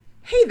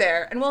Hey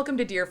there, and welcome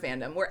to Dear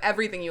Fandom, where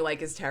everything you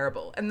like is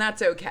terrible, and that's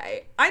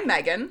okay. I'm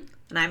Megan.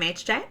 And I'm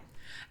HJ.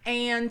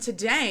 And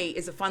today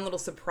is a fun little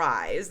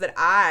surprise that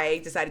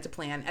I decided to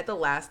plan at the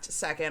last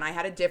second. I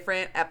had a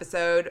different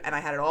episode, and I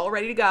had it all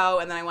ready to go,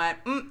 and then I went,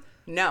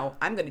 no,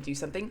 I'm going to do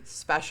something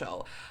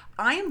special.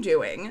 I am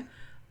doing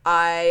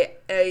a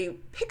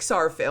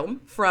Pixar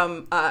film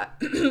from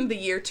the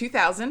year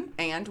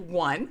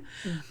 2001,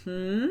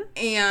 and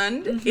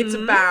it's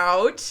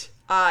about...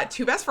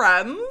 two best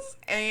friends,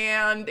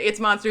 and it's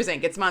Monsters,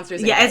 Inc. It's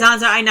Monsters, Inc. Yeah, it's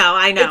on. I know.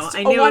 It's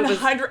I knew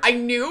 100. I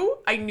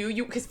knew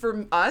you, because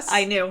for us,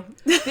 I knew.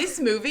 This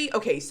movie.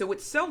 Okay, so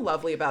what's so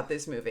lovely about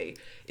this movie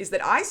is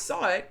that I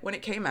saw it when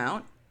it came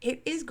out.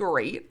 It is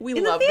great. We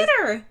love the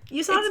theater.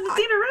 You saw it in the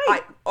theater,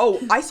 right?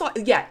 I saw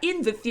it. Yeah,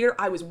 in the theater.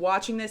 I was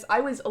watching this.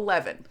 I was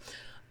 11.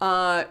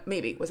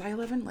 Maybe was I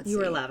 11? Let's see. You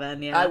were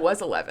 11. Yeah, I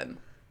was 11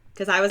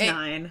 because I was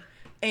 9.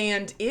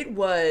 And it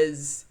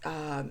was,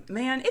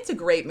 man, it's a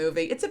great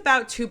movie. It's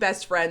about two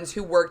best friends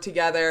who work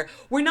together.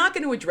 We're not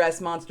going to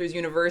address Monsters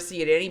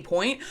University at any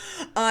point,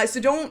 so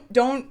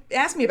don't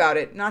ask me about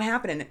it. Not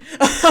happening.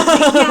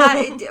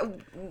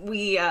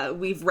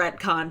 We've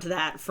retconned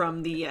that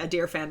from the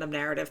Dear Fandom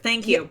narrative.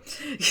 Thank you.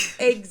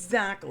 Yeah,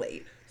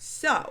 exactly.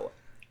 So,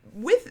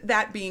 with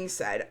that being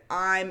said,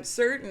 I'm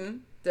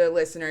certain the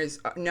listeners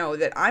know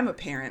that I'm a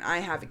parent. I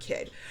have a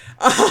kid.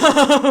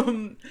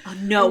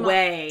 No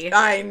way.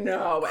 I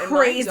know. And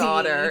Crazy. my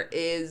daughter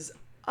is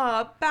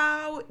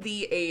about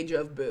the age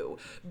of Boo.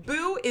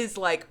 Boo is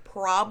like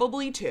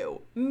probably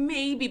 2,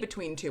 maybe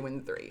between 2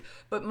 and 3.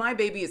 But my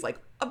baby is like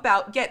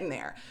about getting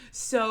there.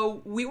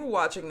 So we were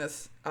watching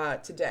this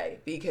today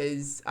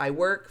because I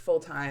work full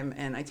time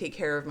and I take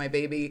care of my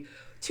baby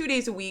 2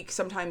 days a week,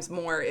 sometimes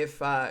more if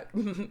my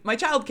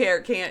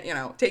childcare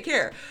can't, take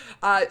care.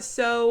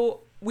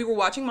 So we were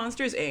watching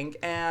Monsters, Inc.,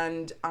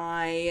 and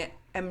I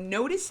am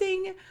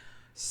noticing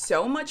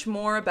so much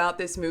more about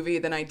this movie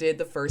than I did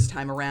the first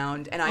time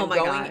around. And I'm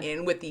going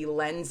in with the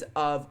lens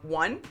of,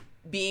 one,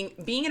 being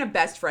in a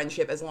best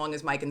friendship as long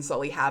as Mike and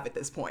Sully have at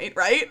this point,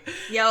 right?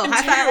 Yo, and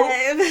high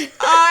five.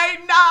 I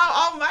know.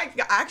 Oh my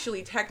God.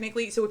 Actually,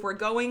 technically, so if we're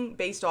going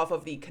based off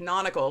of the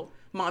canonical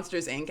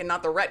Monsters, Inc. and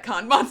not the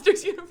retcon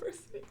Monsters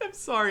University. I'm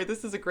sorry,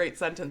 this is a great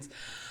sentence.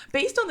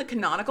 Based on the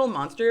canonical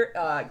monster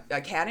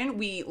canon,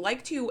 we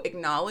like to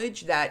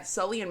acknowledge that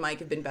Sully and Mike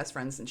have been best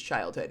friends since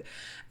childhood.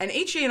 And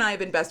HJ and I have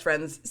been best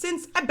friends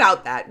since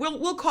about that.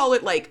 We'll call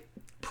it like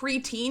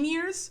pre-teen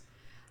years.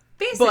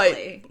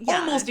 Basically, but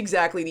almost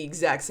exactly the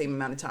exact same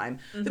amount of time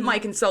that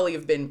Mike and Sully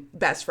have been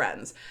best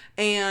friends.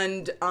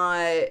 And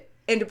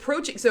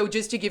approaching, so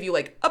just to give you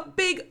like a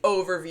big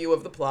overview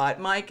of the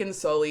plot, Mike and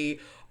Sully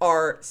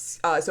are,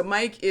 so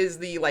Mike is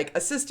the like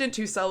assistant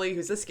to Sully,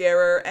 who's a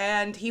scarer,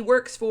 and he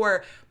works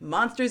for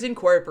Monsters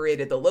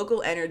Incorporated, the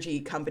local energy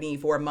company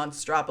for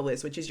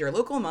Monstropolis, which is your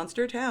local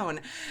monster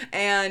town.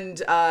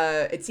 And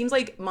it seems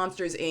like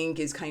Monsters Inc.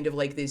 is kind of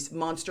like this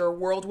monster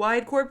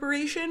worldwide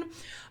corporation.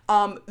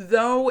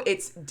 Though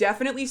it's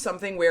definitely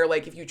something where,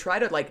 like, if you try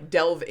to, like,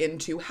 delve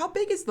into how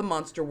big is the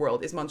monster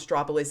world? Is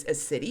Monstropolis a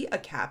city, a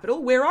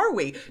capital? Where are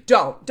we?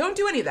 Don't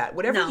do any of that.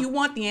 Whatever you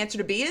want the answer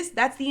to be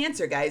that's the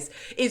answer, guys.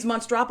 Is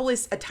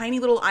Monstropolis a tiny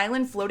little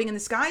island floating in the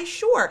sky?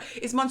 Sure.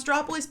 Is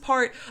Monstropolis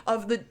part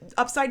of the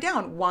Upside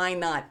Down? Why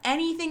not?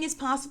 Anything is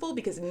possible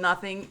because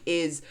nothing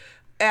is,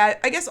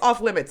 I guess, off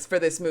limits for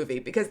this movie,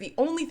 because the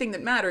only thing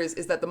that matters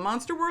is that the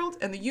monster world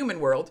and the human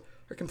world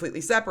are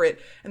completely separate,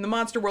 and the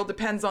monster world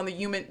depends on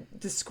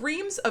the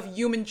screams of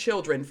human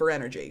children for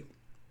energy.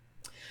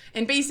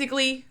 And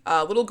basically,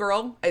 a little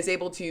girl is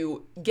able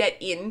to get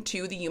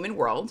into the human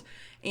world,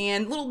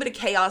 and a little bit of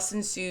chaos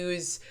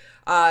ensues.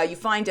 You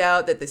find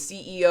out that the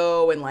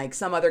CEO and like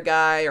some other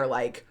guy are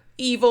like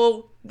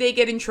evil. They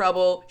get in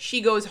trouble. She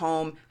goes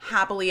home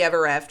happily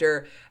ever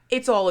after.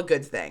 It's all a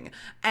good thing.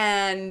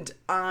 And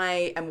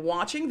I am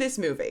watching this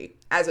movie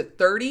as a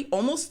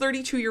almost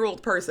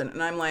 32-year-old person,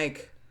 and I'm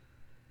like,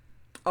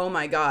 oh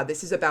my God,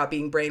 this is about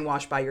being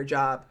brainwashed by your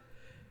job.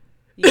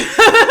 Yep.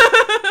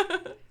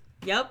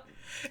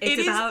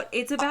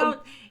 It's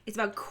about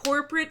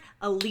corporate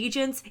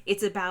allegiance.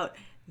 It's about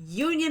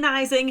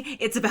unionizing.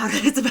 It's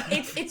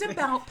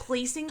about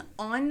placing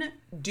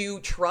undue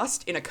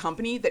trust in a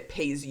company that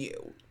pays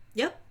you.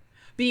 Yep.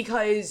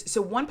 Because,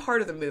 so one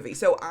part of the movie,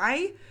 so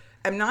I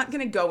am not going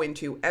to go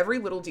into every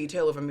little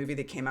detail of a movie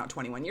that came out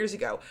 21 years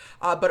ago,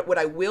 but what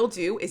I will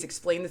do is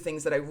explain the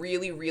things that I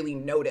really, really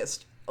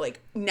noticed,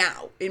 like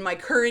now in my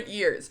current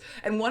years.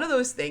 And one of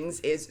those things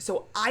is,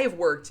 so I have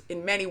worked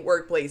in many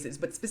workplaces,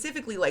 but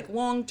specifically like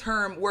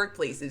long-term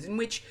workplaces in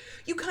which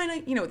you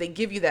kind of, they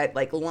give you that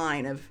like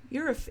line of,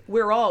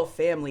 we're all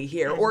family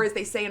here. Or as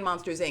they say in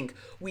Monsters, Inc.,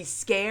 we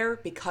scare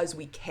because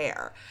we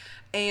care.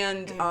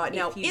 And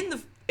now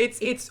It's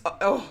if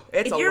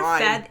a you're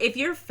line. if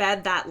you're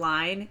fed that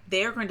line,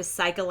 they are going to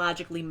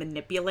psychologically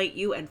manipulate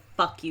you and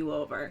fuck you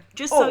over.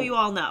 Just so you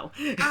all know.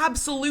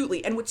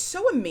 Absolutely. And what's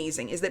so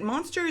amazing is that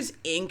Monsters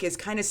Inc. is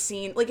kind of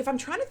seen, like, if I'm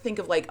trying to think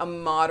of like a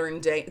modern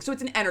day, so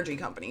it's an energy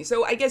company.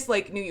 So I guess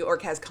like New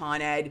York has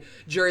Con Ed,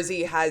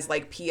 Jersey has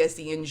like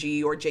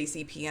PSE&G or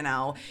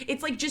JCP&L.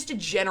 It's like just a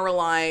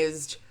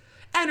generalized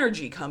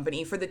energy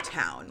company for the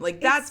town.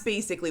 Like that's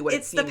basically what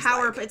it seems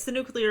like. It's the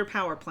nuclear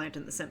power plant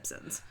in The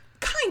Simpsons.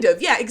 Kind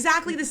of, yeah,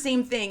 exactly the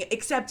same thing,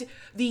 except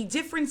the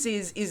difference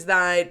is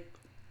that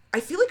I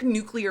feel like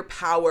nuclear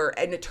power,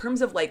 and in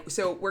terms of like,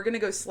 so we're going to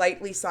go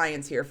slightly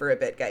science here for a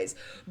bit, guys,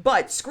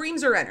 but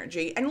screams are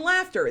energy, and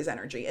laughter is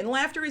energy, and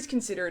laughter is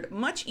considered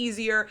much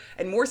easier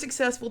and more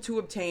successful to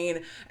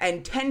obtain,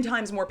 and 10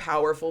 times more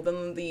powerful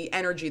than the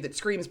energy that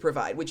screams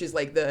provide, which is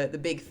like the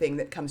big thing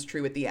that comes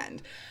true at the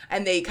end.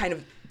 And they kind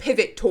of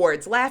pivot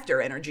towards laughter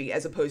energy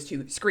as opposed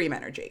to scream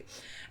energy.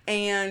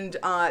 And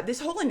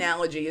this whole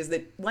analogy is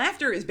that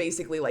laughter is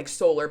basically like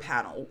solar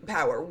panel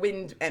power,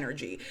 wind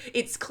energy.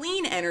 It's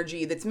clean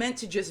energy that's meant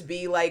to just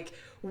be like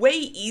way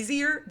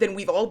easier than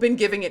we've all been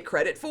giving it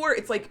credit for.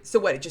 It's like, so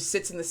what? It just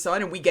sits in the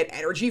sun and we get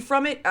energy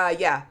from it?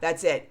 Yeah,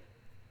 that's it.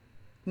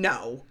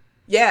 No.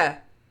 Yeah.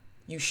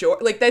 You sure?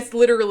 Like, that's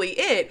literally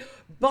it.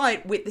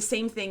 But with the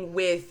same thing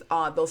with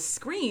those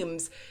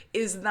screams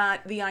is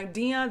that the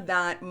idea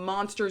that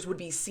monsters would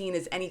be seen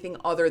as anything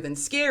other than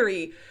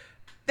scary,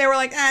 they were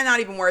like, not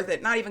even worth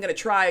it. Not even going to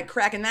try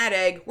cracking that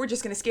egg. We're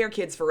just going to scare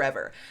kids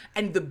forever.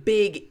 And the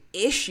big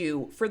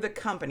issue for the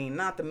company,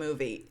 not the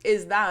movie,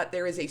 is that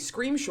there is a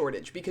scream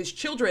shortage because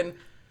children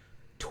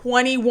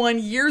 21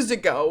 years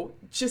ago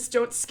just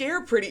don't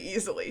scare pretty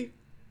easily.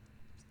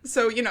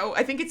 So, you know,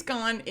 I think it's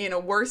gone in a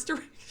worse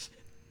direction.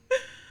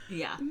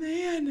 Yeah.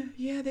 Man,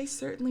 yeah, they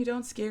certainly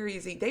don't scare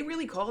easy. They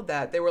really called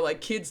that. They were like,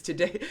 kids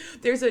today.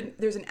 There's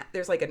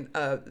like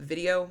a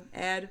video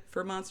ad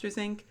for Monsters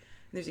Inc.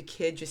 There's a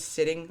kid just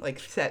sitting like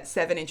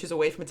 7 inches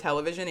away from a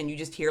television, and you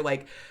just hear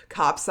like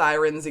cop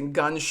sirens and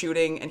gun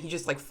shooting, and he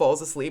just like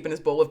falls asleep in his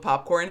bowl of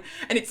popcorn,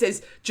 and it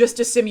says, "Just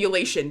a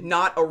simulation,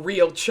 not a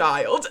real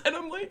child." And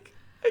I'm like,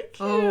 I can't.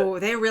 Oh,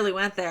 they really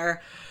went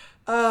there.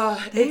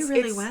 They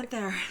really went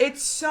there.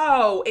 It's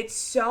so,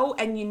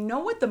 and you know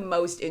what the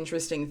most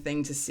interesting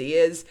thing to see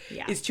is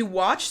to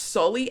watch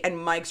Sully and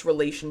Mike's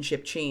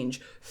relationship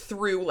change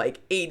through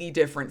like 80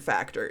 different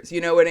factors. You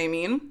know what I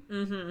mean?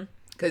 Mm-hmm.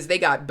 Because they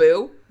got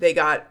Boo, they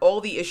got all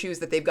the issues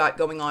that they've got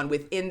going on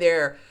within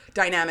their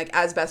dynamic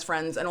as best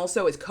friends and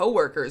also as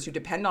coworkers who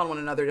depend on one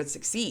another to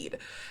succeed.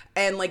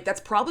 And like that's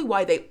probably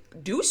why they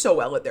do so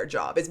well at their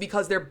job, is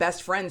because they're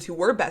best friends who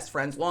were best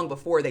friends long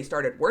before they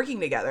started working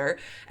together.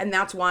 And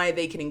that's why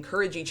they can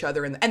encourage each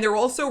other. And they're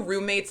also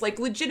roommates, like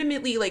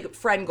legitimately like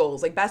friend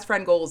goals, like best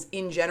friend goals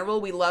in general.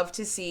 We love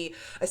to see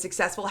a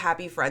successful,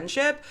 happy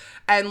friendship.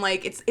 And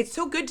like it's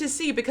so good to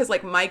see because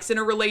like Mike's in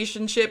a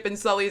relationship and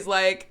Sully's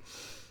like,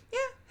 yeah,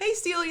 hey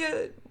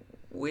Celia,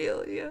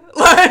 will ya?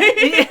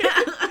 Like,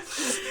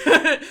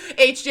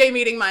 HJ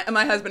meeting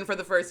my husband for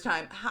the first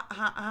time.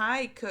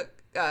 Hi, cook,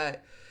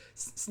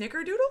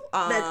 Snickerdoodle?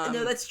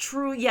 That's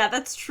true. Yeah,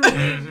 that's true.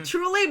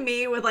 Truly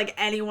me with like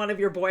any one of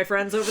your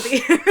boyfriends over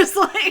the years.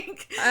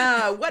 Like,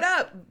 what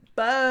up,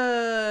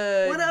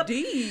 buddy? What up?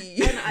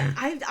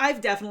 And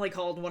I've definitely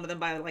called one of them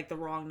by like the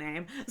wrong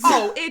name.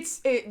 So. Oh,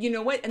 you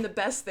know what? And the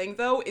best thing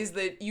though is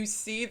that you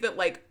see that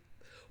like,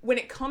 when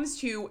it comes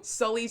to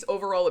Sully's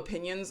overall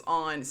opinions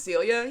on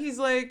Celia, he's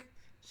like,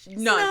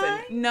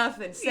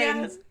 nothing,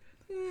 saying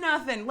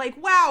nothing.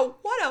 Like, wow,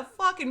 what a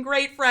fucking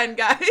great friend,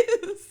 guys.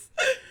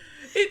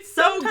 It's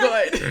so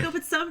good. No,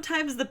 but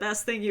sometimes the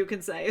best thing you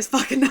can say is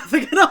fucking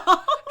nothing at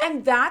all.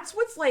 And that's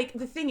what's like,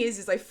 the thing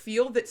is I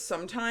feel that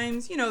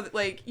sometimes, you know,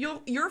 like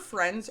your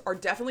friends are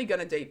definitely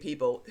gonna date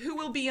people who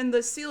will be in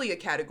the Celia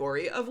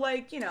category of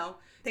like, you know,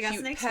 they got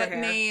cute pet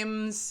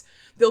names.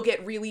 They'll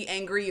get really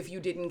angry if you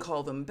didn't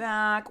call them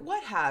back,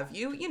 what have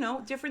you. You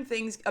know, different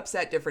things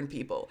upset different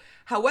people.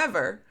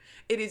 However,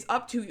 it is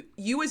up to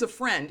you as a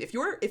friend. If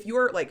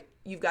you're like,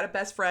 you've got a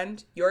best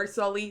friend, you're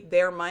Sully,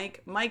 they're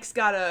Mike. Mike's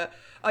got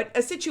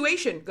a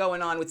situation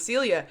going on with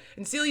Celia,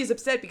 and Celia's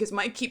upset because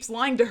Mike keeps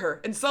lying to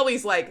her. And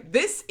Sully's like,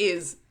 this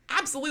is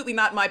absolutely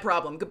not my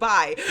problem.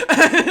 Goodbye.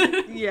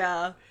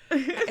 Yeah.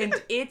 And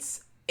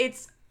it's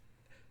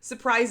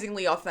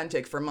surprisingly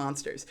authentic for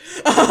monsters.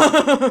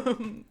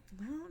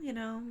 You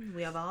know,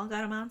 we have all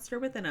got a monster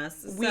within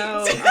us.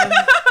 So,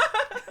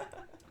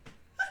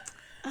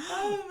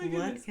 oh my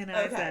goodness. What can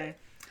I say?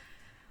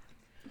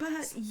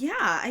 But yeah,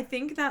 I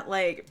think that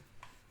like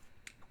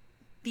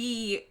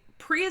the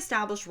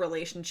pre-established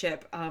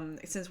relationship,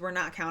 since we're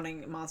not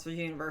counting Monsters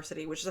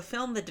University, which is a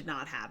film that did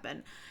not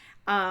happen.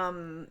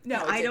 No,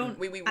 I don't.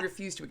 We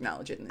refuse to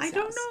acknowledge it in this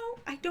house.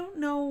 I don't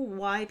know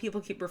why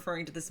people keep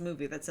referring to this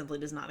movie that simply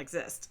does not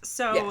exist.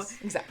 So yes,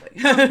 exactly.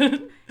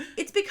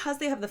 It's because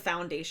they have the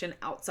foundation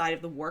outside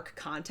of the work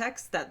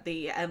context that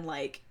they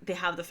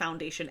have the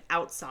foundation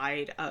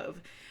outside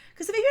of.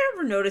 Because if you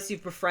ever notice,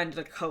 you've befriended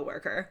a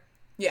coworker,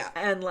 yeah,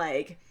 and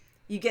like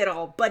you get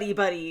all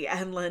buddy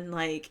and then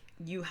like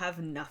you have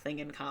nothing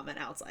in common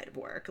outside of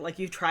work. Like,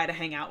 you try to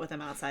hang out with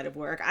them outside of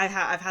work. I've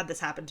had this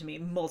happen to me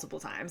multiple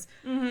times,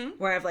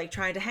 where I've, like,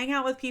 tried to hang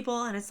out with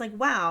people, and it's like,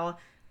 wow,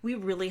 we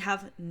really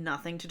have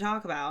nothing to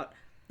talk about.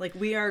 Like,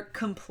 we are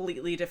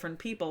completely different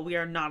people. We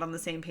are not on the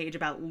same page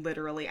about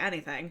literally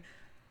anything.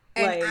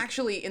 And like,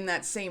 actually, in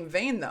that same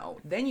vein, though,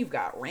 then you've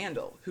got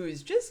Randall, who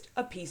is just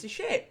a piece of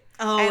shit.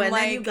 Oh, and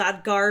then you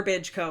got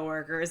garbage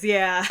coworkers,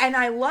 yeah. And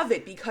I love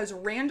it, because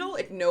Randall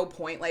at no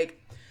point, like...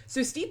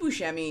 So Steve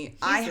Buscemi,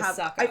 I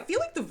feel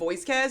like the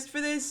voice cast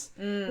for this,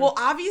 well,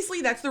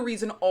 obviously that's the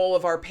reason all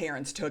of our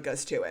parents took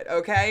us to it,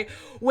 okay?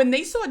 When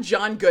they saw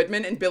John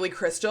Goodman and Billy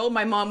Crystal,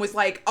 my mom was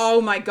like,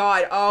 oh my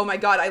God,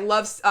 I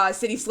love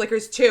City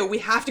Slickers too. We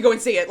have to go and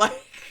see it. Like,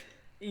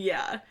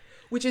 yeah.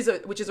 Which is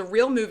a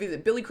real movie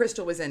that Billy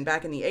Crystal was in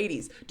back in the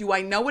 80s. Do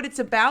I know what it's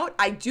about?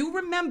 I do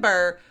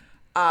remember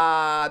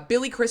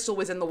Billy Crystal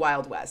was in the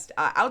Wild West.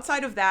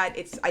 Outside of that,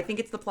 I think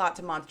it's the plot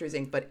to Monsters,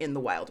 Inc., but in the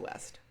Wild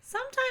West.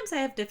 Sometimes I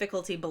have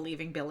difficulty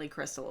believing Billy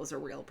Crystal is a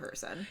real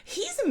person.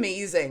 He's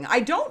amazing. I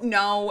don't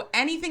know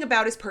anything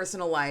about his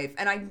personal life,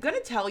 and I'm going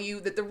to tell you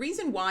that the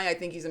reason why I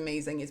think he's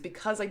amazing is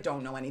because I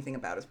don't know anything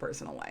about his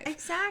personal life.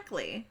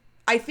 Exactly.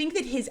 I think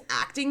that his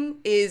acting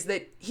is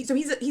that he's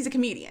a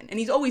comedian, and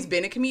he's always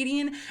been a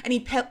comedian, and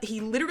he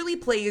literally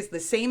plays the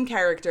same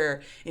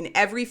character in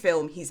every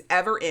film he's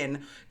ever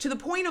in, to the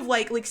point of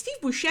like Steve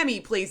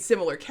Buscemi plays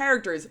similar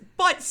characters,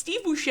 but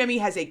Steve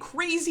Buscemi has a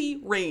crazy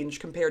range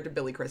compared to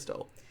Billy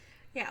Crystal.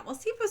 Yeah, well,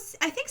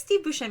 I think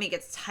Steve Buscemi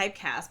gets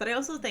typecast, but I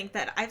also think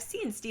that I've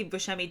seen Steve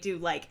Buscemi do,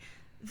 like,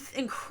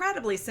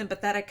 incredibly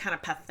sympathetic, kind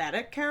of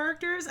pathetic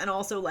characters, and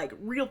also, like,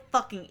 real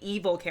fucking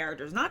evil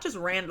characters. Not just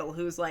Randall,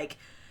 who's, like,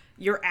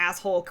 your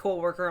asshole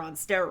coworker on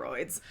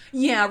steroids.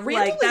 Yeah, Randall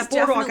like, that is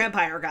Boardwalk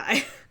Empire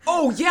guy.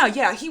 Oh, yeah.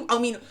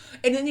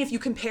 And then if you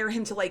compare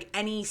him to, like,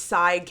 any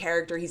side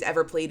character he's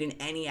ever played in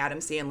any Adam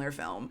Sandler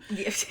film,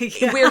 yeah.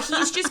 where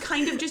he's just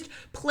kind of just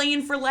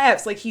playing for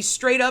laughs. Like, he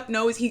straight up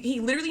knows, he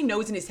literally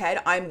knows in his head,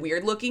 I'm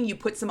weird looking, you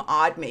put some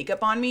odd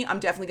makeup on me,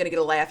 I'm definitely going to get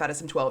a laugh out of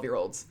some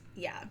 12-year-olds.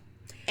 Yeah.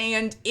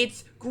 And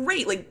it's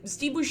great. Like,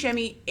 Steve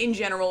Buscemi, in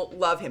general,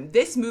 love him.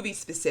 This movie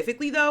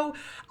specifically, though,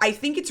 I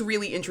think it's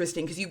really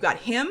interesting because you've got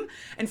him,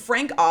 and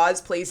Frank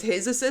Oz plays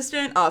his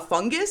assistant,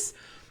 Fungus,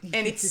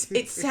 and it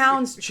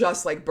sounds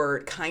just like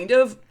Bert, kind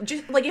of.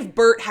 Just like if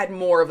Bert had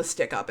more of a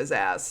stick up his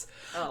ass.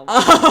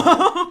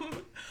 Oh.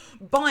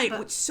 But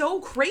what's so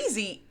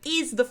crazy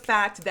is the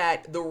fact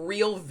that the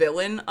real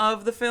villain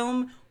of the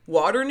film,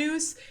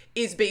 Waternoose,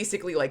 is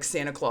basically like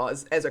Santa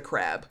Claus as a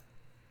crab.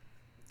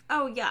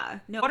 Oh,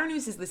 yeah. No.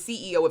 Waternoose is the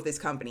CEO of this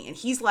company, and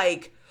he's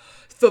like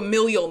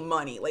familial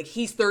money. Like,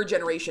 he's third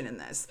generation in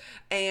this.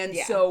 And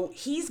so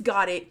he's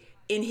got it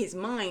in his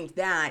mind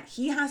that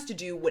he has to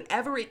do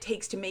whatever it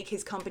takes to make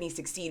his company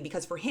succeed,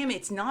 because for him,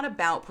 it's not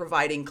about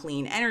providing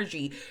clean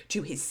energy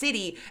to his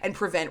city and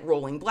prevent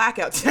rolling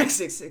blackouts.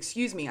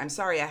 Excuse me. I'm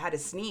sorry. I had to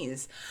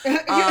sneeze.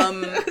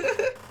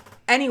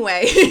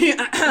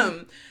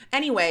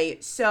 Anyway,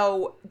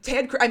 so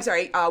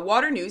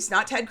Waternoose,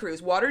 not Ted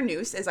Cruz,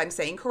 Waternoose, as I'm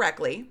saying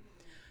correctly,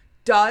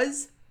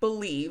 does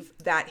believe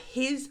that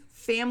his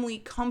family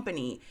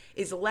company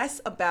is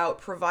less about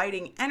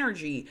providing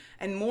energy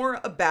and more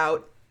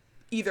about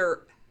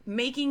either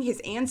making his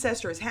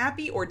ancestors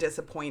happy or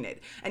disappointed.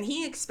 And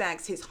he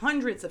expects his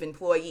hundreds of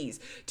employees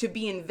to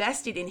be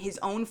invested in his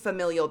own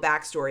familial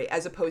backstory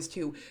as opposed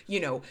to,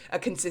 a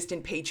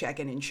consistent paycheck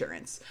and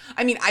insurance.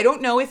 I mean, I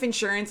don't know if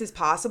insurance is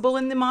possible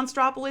in the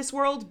Monstropolis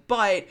world,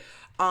 but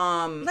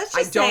let's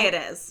just say it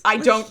is. I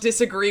don't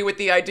disagree with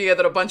the idea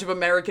that a bunch of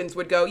Americans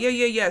would go,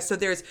 yeah. So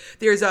there's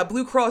a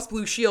Blue Cross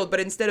Blue Shield,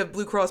 but instead of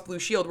Blue Cross Blue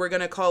Shield, we're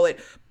going to call it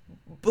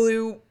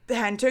Blue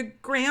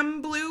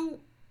Pentagram Blue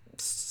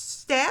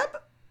Stab?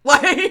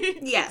 Like,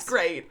 yes.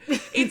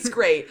 It's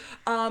great.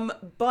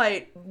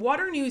 But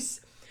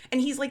Waternoose,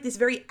 and he's like this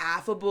very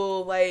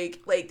affable,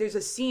 like there's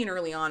a scene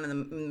early on in the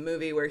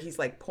movie where he's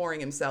like pouring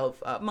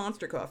himself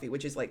Monster coffee,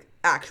 which is like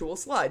actual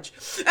sludge.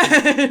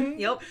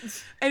 Yep.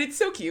 And it's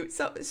so cute,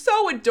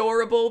 so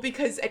adorable,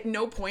 because at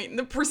no point in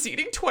the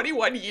preceding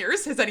 21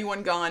 years has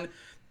anyone gone,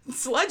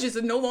 sludge is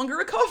no longer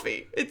a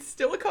coffee. It's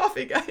still a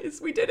coffee, guys.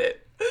 We did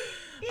it.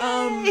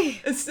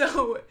 Yay.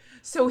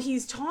 So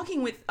he's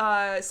talking with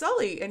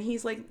Sully, and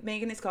he's like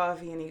making his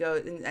coffee, and he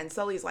goes, and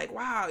Sully's like,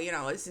 wow,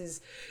 this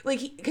is like,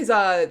 because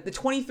the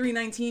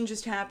 2319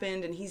 just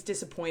happened, and he's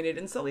disappointed,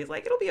 and Sully's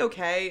like, it'll be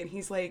okay, and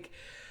he's like,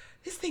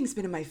 this thing's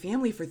been in my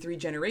family for 3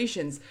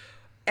 generations,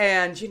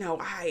 and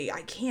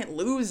I can't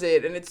lose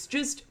it, and it's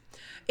just,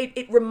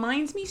 it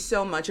reminds me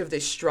so much of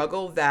this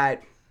struggle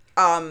that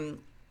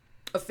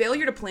a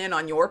failure to plan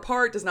on your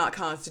part does not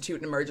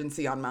constitute an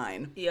emergency on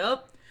mine.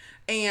 Yep.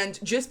 And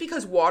just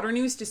because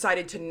Waternoose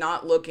decided to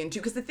not look into,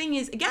 because the thing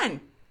is,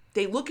 again,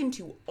 they look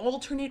into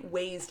alternate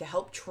ways to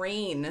help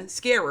train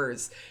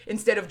scarers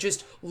instead of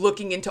just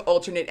looking into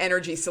alternate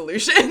energy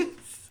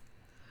solutions.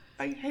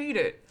 I hate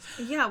it.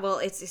 Yeah, well,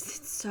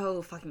 it's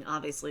so fucking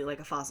obviously like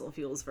a fossil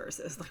fuels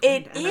versus like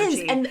it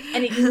energy. Is, and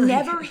it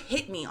never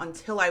hit me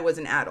until I was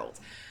an adult.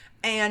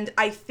 And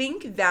I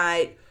think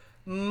that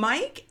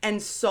Mike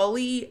and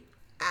Sully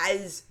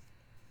as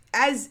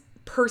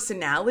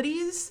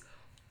personalities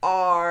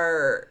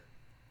are,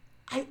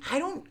 I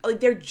don't, like,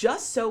 they're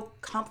just so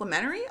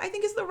complimentary, I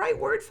think is the right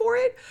word for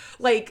it.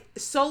 Like,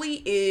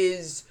 Sully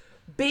is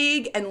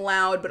big and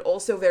loud, but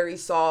also very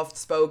soft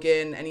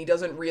spoken, and he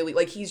doesn't really,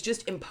 like, he's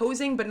just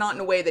imposing, but not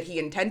in a way that he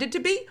intended to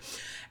be.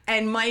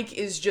 And Mike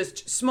is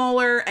just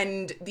smaller,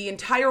 and the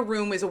entire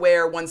room is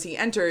aware once he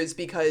enters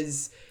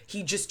because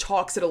he just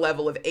talks at a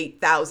level of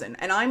 8,000.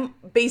 And I'm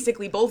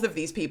basically both of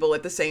these people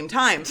at the same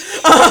time.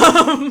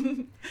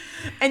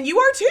 And you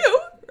are too,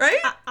 right?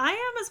 I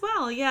am as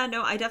well. Yeah,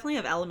 no, I definitely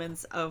have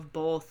elements of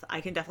both.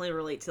 I can definitely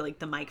relate to, like,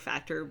 the Mike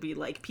factor. Be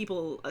like,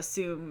 people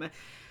assume,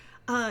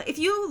 if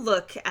you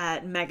look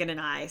at Megan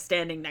and I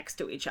standing next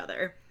to each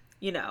other,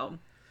 you know.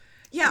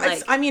 Yeah,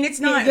 like, it's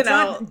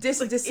not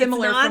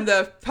dissimilar from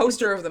the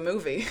poster of the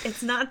movie.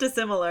 It's not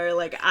dissimilar.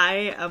 Like,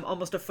 I am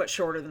almost a foot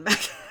shorter than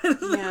Megan.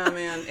 Yeah,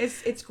 man.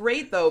 It's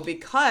great, though,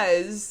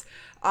 because,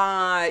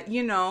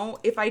 you know,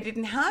 if I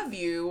didn't have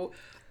you,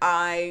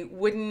 I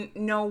wouldn't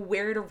know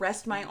where to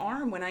rest my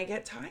arm when I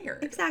get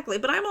tired. Exactly.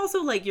 But I'm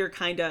also, like, your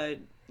kind of,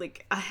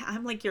 like,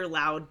 I'm like your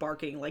loud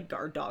barking, like,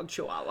 guard dog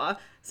chihuahua.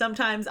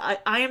 Sometimes I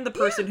am the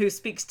person who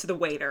speaks to the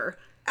waiter.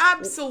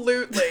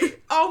 Absolutely.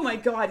 Oh, my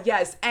God,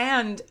 yes.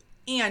 And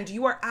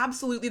you are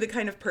absolutely the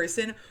kind of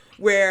person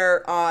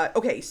where,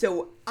 okay,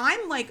 so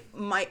I'm like,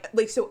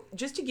 so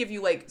just to give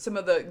you, like, some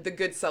of the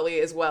good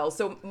Sully as well.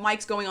 So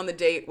Mike's going on the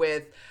date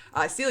with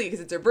Celia because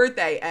it's her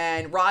birthday,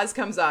 and Roz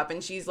comes up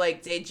and she's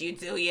like, did you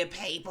do your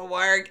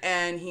paperwork?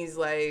 And he's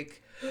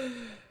like,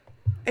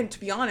 and to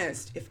be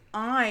honest, if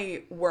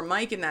I were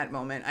Mike in that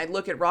moment, I'd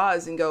look at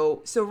Roz and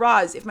go, so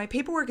Roz, if my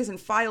paperwork isn't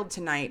filed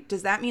tonight,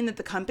 does that mean that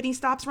the company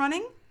stops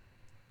running?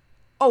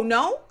 Oh,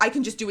 no? I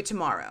can just do it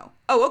tomorrow.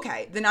 Oh,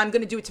 okay. Then I'm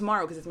going to do it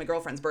tomorrow because it's my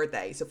girlfriend's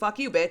birthday. So fuck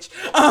you, bitch.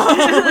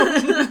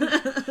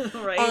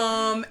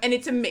 Right. And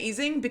it's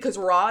amazing because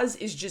Roz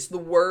is just the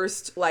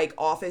worst, like,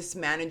 office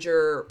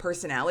manager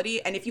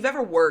personality. And if you've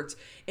ever worked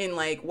in,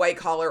 like,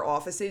 white-collar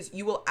offices,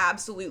 you will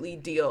absolutely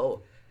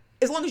deal,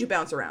 as long as you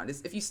bounce around.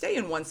 If you stay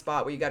in one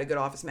spot where you got a good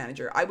office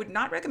manager, I would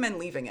not recommend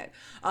leaving it.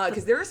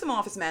 Because there are some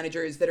office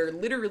managers that are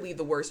literally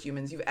the worst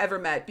humans you've ever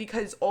met,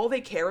 because all they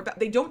care about,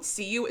 they don't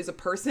see you as a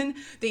person,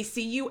 they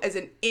see you as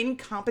an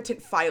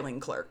incompetent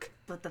filing clerk.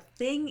 But the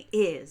thing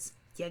is,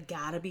 you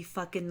gotta be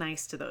fucking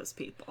nice to those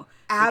people.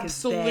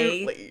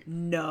 Absolutely. They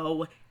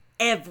know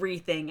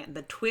everything. And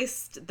the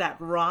twist that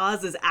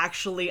Roz is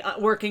actually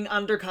working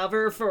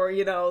undercover for,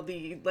 you know,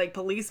 the, like,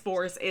 police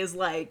force is,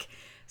 like,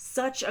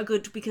 such a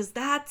good, because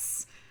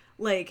that's,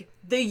 like,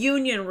 the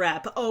union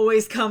rep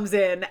always comes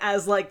in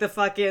as, like, the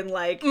fucking,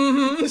 like,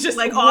 just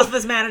like,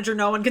 office manager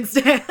no one can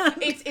stand.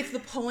 It's the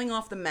pulling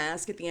off the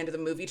mask at the end of the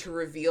movie to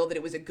reveal that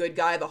it was a good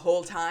guy the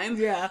whole time.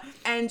 Yeah.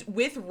 And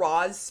with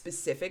Roz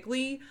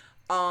specifically,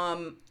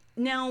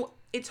 now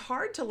it's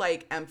hard to,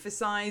 like,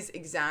 emphasize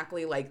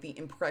exactly, like, the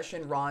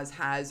impression Roz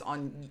has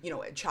on, you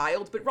know, a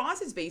child, but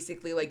Roz is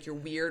basically like your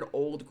weird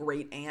old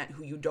great aunt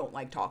who you don't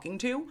like talking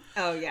to.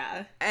 Oh,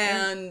 yeah.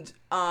 And,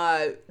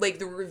 like,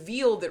 the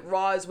reveal that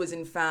Roz was,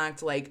 in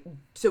fact, like,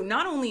 so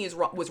not only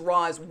was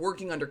Roz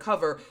working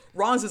undercover,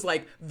 Roz is,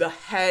 like, the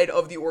head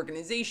of the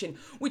organization,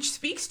 which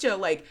speaks to,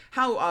 like,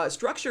 how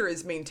structure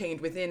is maintained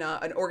within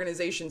an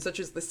organization such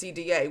as the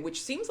CDA,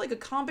 which seems like a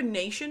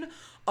combination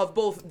of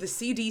both the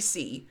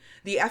CDC,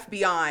 the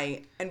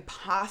FBI, and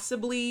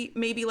possibly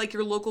maybe, like,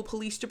 your local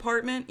police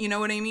department. You know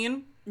what I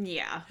mean?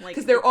 Yeah. Like,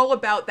 because they're all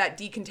about that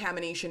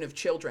decontamination of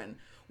children,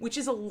 which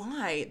is a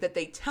lie that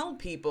they tell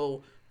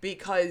people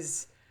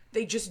because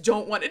they just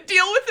don't want to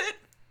deal with it,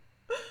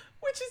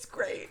 which is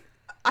great.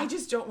 I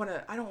don't want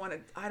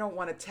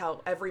to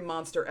tell every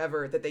monster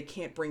ever that they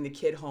can't bring the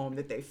kid home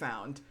that they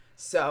found.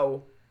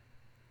 So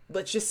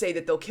let's just say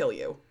that they'll kill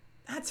you.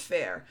 That's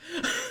fair.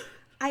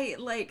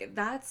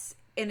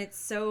 And it's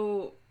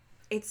so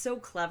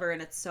clever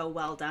and it's so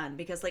well done,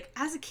 because, like,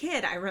 as a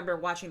kid, I remember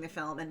watching the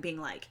film and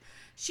being like,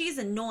 she's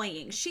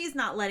annoying. She's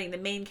not letting the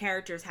main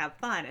characters have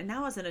fun. And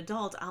now as an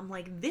adult, I'm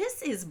like,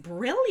 this is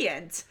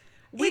brilliant.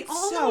 We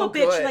all know a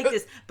bitch like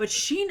this, but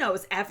she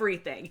knows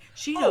everything.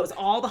 She knows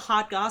all the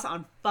hot goss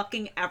on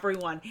fucking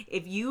everyone.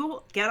 If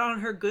you get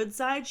on her good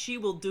side, she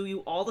will do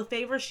you all the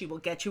favors. She will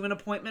get you an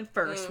appointment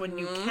first when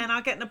you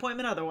cannot get an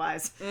appointment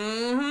otherwise.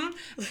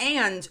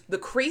 And the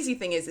crazy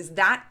thing is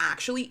that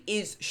actually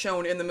is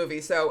shown in the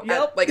movie. So,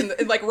 Yep.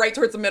 like right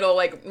towards the middle,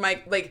 like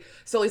Mike, like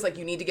Sully's like,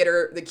 you need to get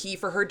her the key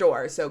for her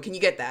door. So can you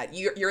get that?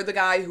 You're the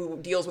guy who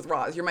deals with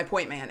Roz. You're my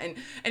point man.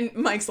 And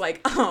Mike's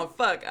like, oh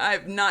fuck,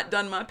 I've not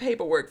done my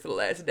paperwork for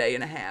the last day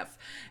and a half.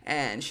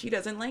 And she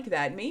doesn't like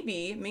that.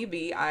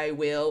 Maybe I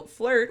will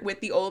flirt with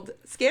the old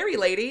scary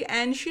lady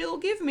and she'll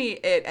give me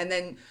it.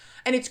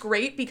 And it's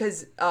great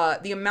because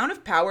the amount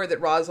of power that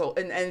Roz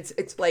holds, and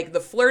it's like the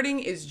flirting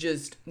is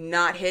just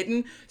not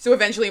hidden. So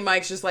eventually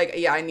Mike's just like,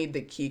 yeah, I need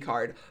the key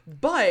card.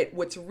 But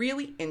what's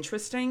really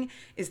interesting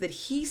is that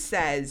he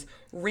says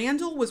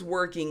Randall was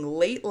working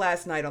late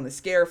last night on the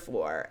scare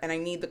floor, and I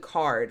need the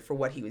card for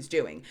what he was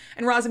doing.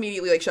 And Roz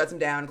immediately like shuts him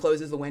down,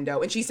 closes the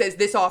window, and she says,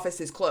 this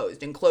office is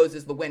closed, and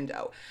closes the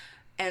window.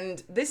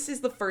 And this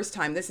is the first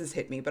time this has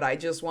hit me, but I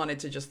just wanted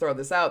to just throw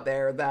this out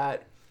there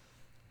that,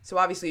 so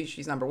obviously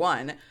she's number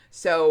one.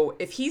 So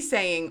if he's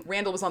saying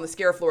Randall was on the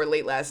scare floor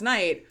late last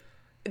night,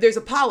 there's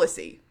a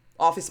policy.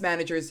 Office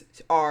managers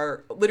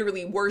are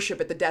literally worship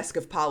at the desk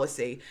of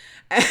policy.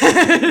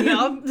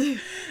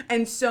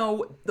 And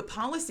so the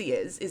policy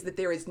is that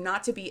there is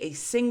not to be a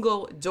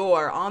single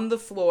door on the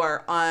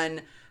floor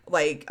on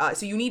like,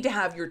 so you need to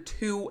have your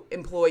 2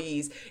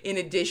 employees in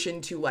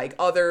addition to like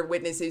other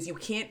witnesses. You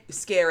can't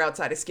scare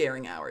outside of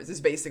scaring hours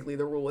is basically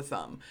the rule of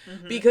thumb.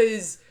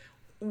 Because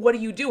what are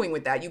you doing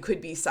with that? You could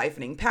be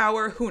siphoning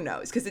power. Who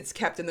knows? Because it's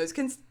kept in those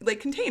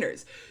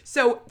containers.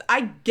 So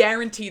I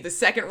guarantee the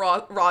second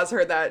Roz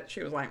heard that,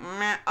 she was like,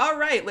 meh, all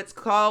right, let's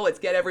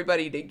get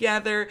everybody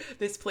together.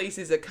 This place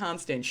is a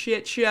constant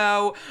shit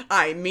show.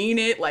 I mean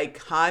it, like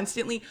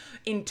constantly.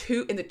 In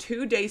the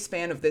 2-day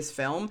span of this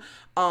film,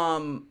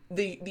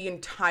 the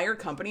entire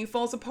company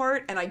falls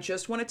apart, and I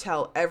just want to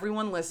tell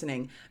everyone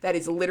listening that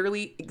is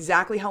literally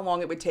exactly how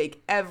long it would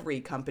take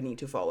every company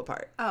to fall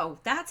apart. Oh,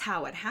 that's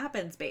how it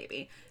happens,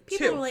 baby.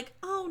 People are like,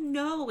 oh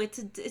no, it's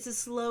a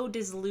slow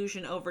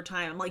dissolution over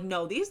time. I'm like,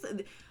 no, these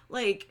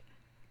like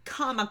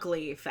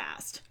comically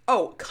fast.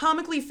 Oh,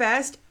 comically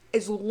fast.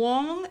 As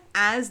long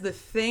as the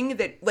thing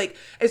that, like,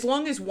 as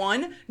long as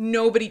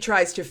nobody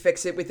tries to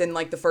fix it within,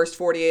 like, the first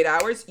 48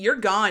 hours, you're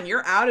gone.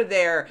 You're out of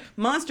there.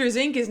 Monsters,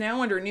 Inc. is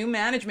now under new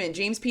management.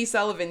 James P.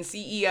 Sullivan,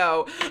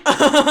 CEO.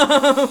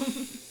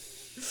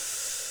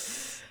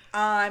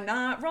 I'm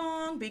not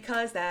wrong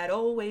because that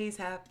always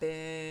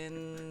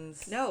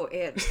happens. No,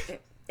 it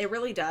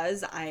really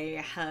does.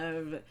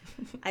 I've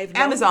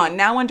Amazon,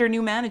 now under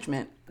new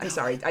management. I'm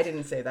sorry, I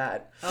didn't say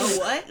that. Oh,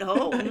 what?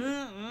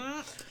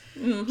 Oh.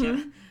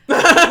 Mm-hmm.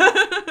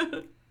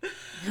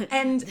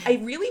 And I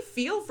really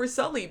feel for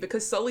Sully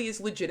because Sully is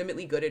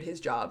legitimately good at his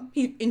job.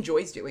 He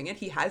enjoys doing it.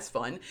 He has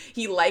fun.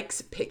 He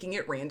likes picking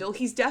at Randall.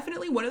 He's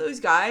definitely one of those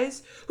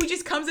guys who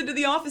just comes into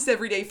the office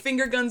every day,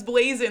 finger guns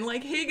blazing,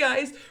 like, hey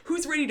guys,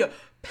 who's ready to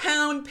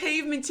pound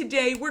pavement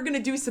today? We're going to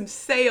do some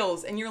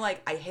sales. And you're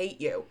like, I hate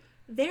you.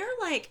 They're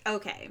like,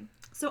 okay,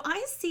 so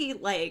I see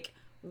like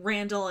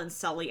Randall and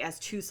Sully as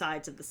 2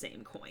 sides of the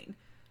same coin.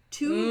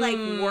 2 like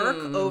work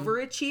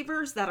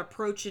overachievers that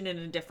approach it in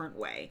a different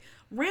way.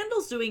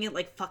 Randall's doing it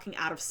like fucking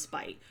out of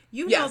spite.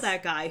 You know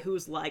that guy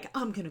who's like,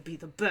 I'm gonna be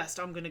the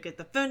best. I'm gonna get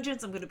the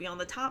vengeance. I'm gonna be on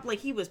the top. Like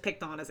he was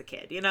picked on as a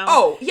kid, you know?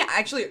 Oh yeah,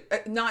 actually,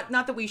 not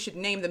that we should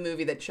name the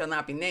movie that shall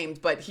not be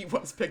named, but he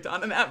was picked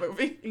on in that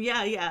movie.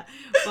 Yeah,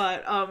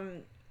 but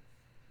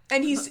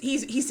and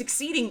he's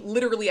succeeding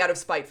literally out of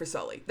spite for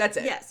Sully. That's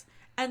it. Yes,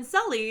 and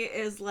Sully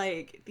is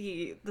like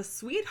the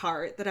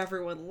sweetheart that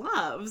everyone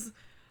loves.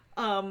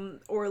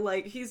 Or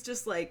like he's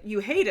just like, you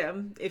hate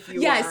him if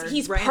you are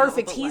he's Randall,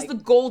 perfect. He's the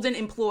golden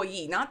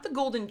employee, not the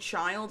golden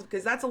child,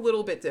 because that's a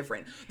little bit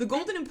different. The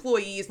golden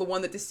employee is the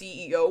one that the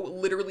CEO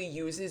literally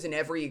uses in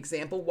every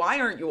example. Why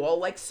aren't you all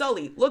like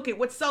Sully? Look at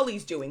what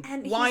Sully's doing.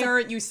 And why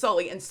aren't you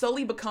Sully? And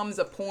Sully becomes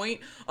a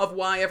point of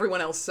why everyone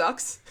else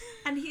sucks.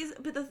 And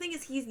but the thing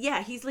is,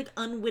 he's like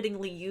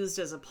unwittingly used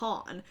as a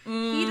pawn.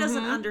 He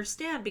doesn't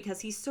understand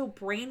because he's so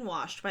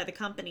brainwashed by the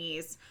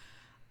company's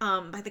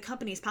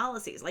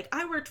policies. Like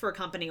I worked for a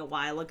company a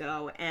while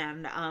ago,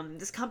 and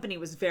this company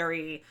was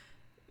very,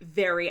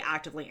 very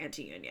actively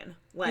anti-union.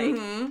 Like,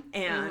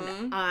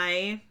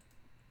 I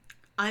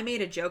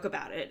made a joke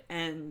about it,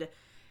 and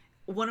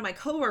one of my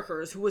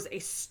coworkers, who was a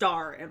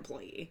star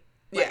employee,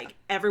 like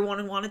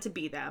everyone wanted to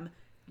be them,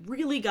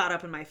 really got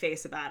up in my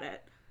face about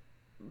it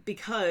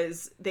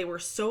because they were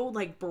so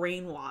like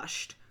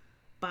brainwashed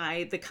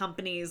by the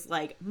company's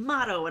like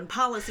motto and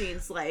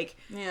policies. Like,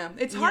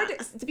 it's hard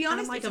to be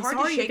honest. Like, it's hard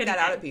to shake that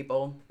out of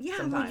people. Yeah,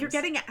 sometimes. You're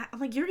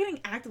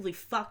getting actively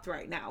fucked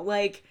right now.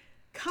 Like,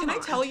 come on. Can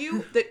I tell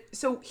you that?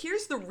 So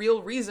here's the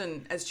real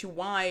reason as to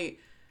why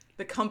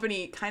the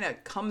company kind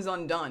of comes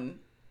undone.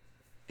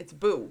 It's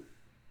Boo.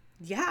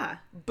 Yeah.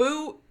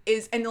 Boo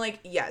is, and like,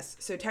 yes,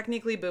 so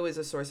technically Boo is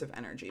a source of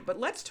energy, but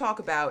let's talk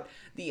about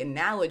the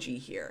analogy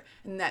here,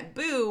 and that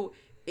Boo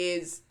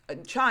is a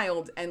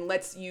child, and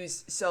let's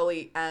use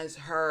Sully as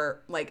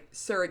her like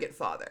surrogate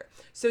father.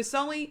 So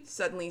Sully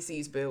suddenly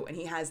sees Boo, and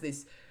he has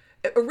this.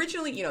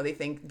 Originally, they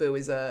think Boo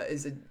is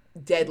a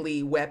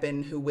deadly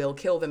weapon who will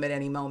kill them at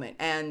any moment,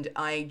 and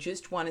I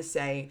just want to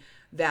say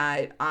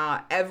that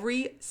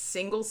every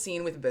single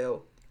scene with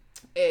Boo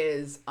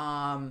is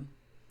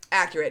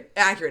accurate.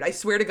 I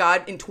swear to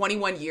God, in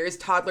 21 years,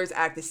 toddlers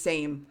act the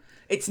same.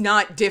 It's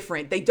not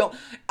different. They don't.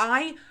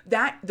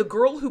 The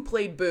girl who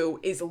played Boo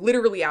is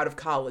literally out of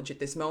college at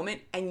this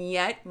moment, and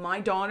yet my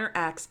daughter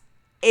acts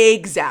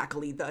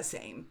exactly the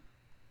same.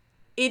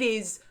 It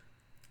is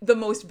the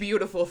most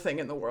beautiful thing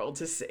in the world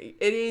to see.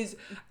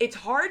 It's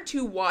hard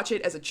to watch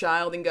it as a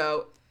child and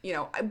go,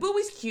 Boo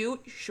is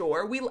cute,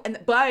 sure.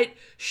 But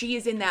she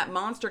is in that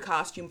monster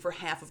costume for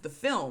half of the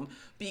film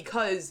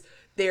because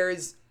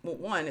there's well,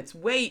 one,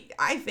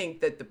 I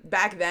think that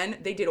back then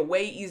they did a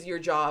way easier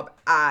job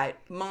at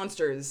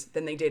monsters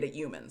than they did at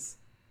humans.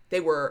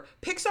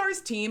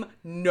 Pixar's team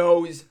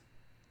knows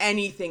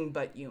anything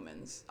but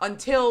humans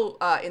until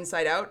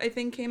Inside Out, I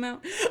think, came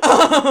out.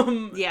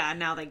 Yeah,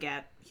 now they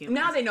get humans.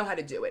 Now they know how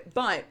to do it.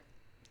 But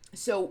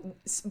so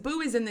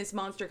Boo is in this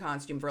monster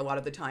costume for a lot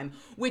of the time,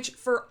 which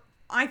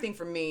I think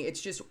for me,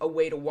 it's just a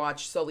way to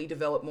watch Sully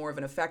develop more of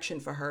an affection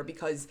for her,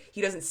 because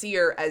he doesn't see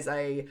her as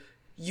a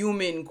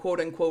human, quote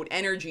unquote,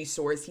 energy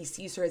source. He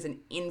sees her as an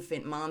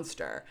infant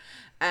monster.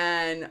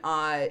 And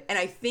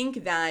I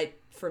think that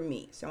for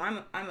me, so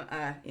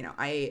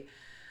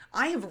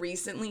I have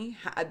recently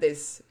had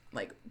this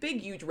like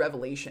big, huge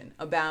revelation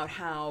about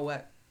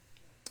how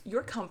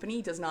your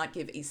company does not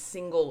give a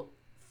single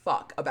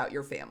fuck about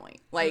your family.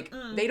 Like,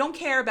 they don't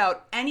care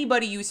about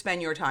anybody you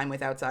spend your time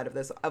with outside of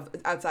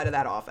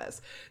that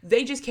office.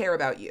 They just care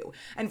about you.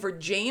 And for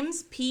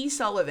James P.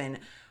 Sullivan,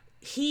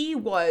 he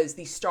was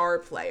the star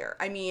player.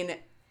 I mean,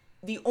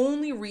 the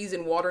only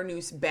reason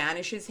Waternoose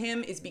banishes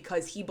him is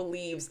because he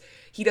believes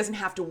he doesn't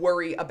have to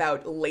worry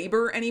about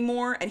labor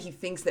anymore, and he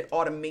thinks that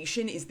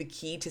automation is the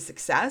key to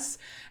success.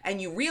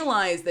 And you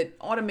realize that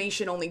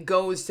automation only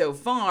goes so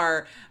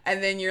far,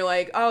 and then you're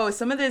like, oh,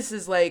 some of this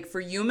is like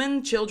for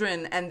human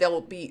children, and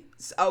they'll be,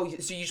 oh,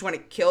 so you just want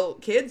to kill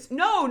kids?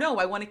 No,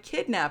 I want to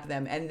kidnap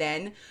them and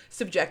then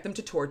subject them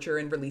to torture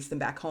and release them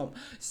back home.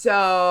 So,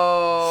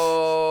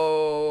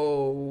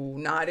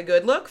 not a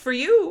good look for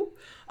you.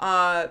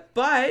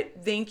 But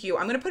thank you.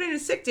 I'm going to put in a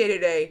sick day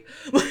today.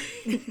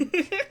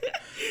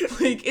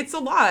 Like, it's a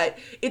lot.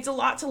 It's a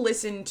lot to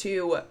listen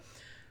to.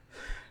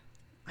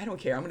 I don't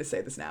care. I'm going to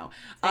say this now.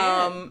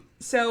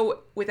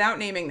 So without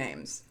naming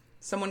names,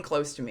 someone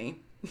close to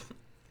me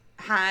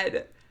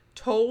had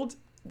told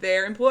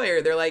their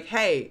employer, they're like,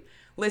 hey,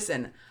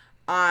 listen,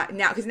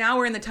 because now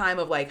we're in the time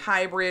of like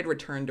hybrid,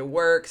 return to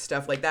work,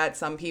 stuff like that.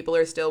 Some people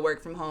are still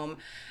work from home.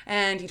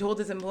 And he told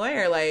his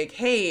employer, like,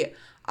 hey,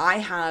 I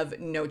have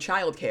no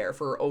childcare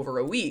for over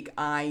a week.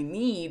 I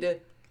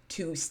need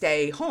to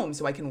stay home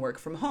so I can work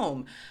from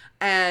home.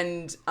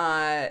 And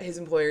his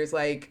employer's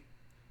like,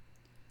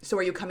 so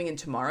are you coming in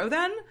tomorrow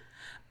then?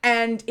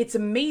 And it's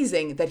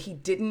amazing that he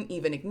didn't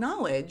even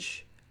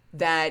acknowledge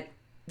that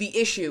the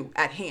issue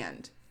at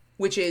hand,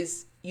 which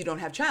is you don't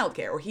have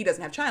childcare, or he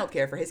doesn't have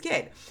childcare for his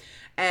kid.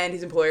 And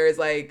his employer is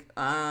like,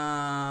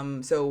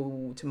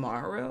 so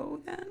tomorrow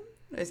then?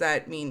 Does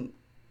that mean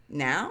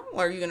now?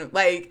 Or are you gonna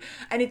like,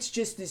 and it's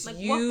just this like,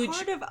 huge,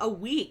 what part of a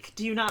week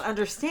do you not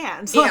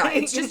understand? Yeah, like,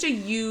 it's just a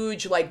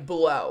huge like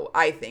blow,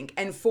 I think.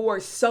 And for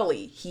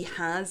Sully, he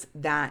has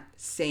that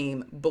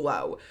same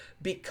blow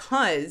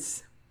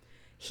because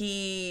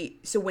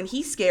so when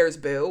he scares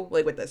Boo,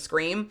 like with the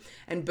scream,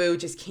 and Boo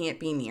just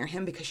can't be near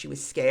him because she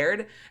was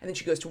scared, and then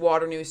she goes to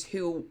Waternoose,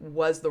 who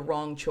was the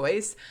wrong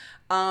choice.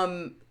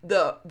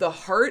 The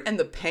hurt and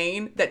the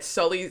pain that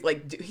Sully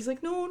like, he's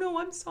like, no,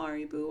 I'm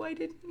sorry, Boo, I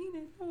didn't mean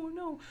it.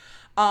 No.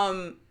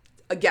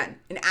 Again,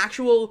 an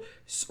actual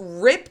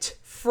ripped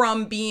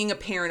from being a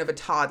parent of a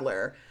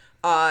toddler.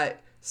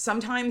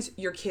 Sometimes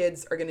your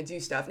kids are going to do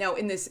stuff. Now,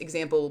 in this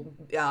example,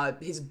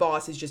 his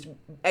boss is just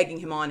egging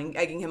him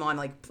on,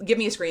 like, give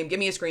me a scream, give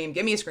me a scream,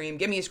 give me a scream,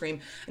 give me a scream.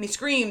 And he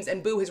screams,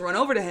 and Boo has run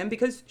over to him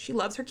because she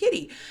loves her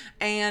kitty.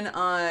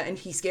 And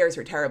he scares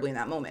her terribly in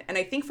that moment. And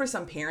I think for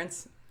some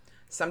parents,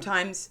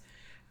 sometimes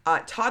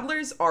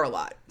toddlers are a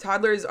lot.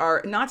 Toddlers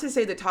are, not to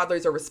say that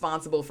toddlers are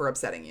responsible for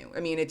upsetting you.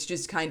 I mean, it's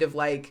just kind of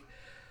like,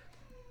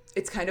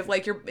 it's kind of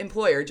like your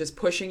employer just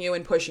pushing you,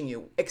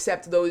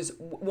 except those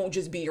won't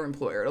just be your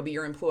employer. It'll be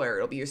your employer.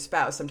 It'll be your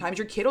spouse. Sometimes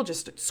your kid will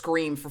just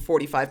scream for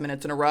 45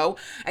 minutes in a row,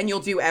 and you'll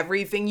do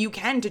everything you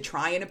can to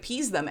try and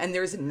appease them, and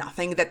there's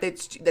nothing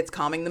that's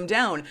calming them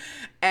down,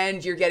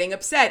 and you're getting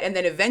upset, and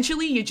then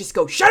eventually you just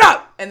go, shut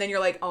up! And then you're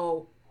like,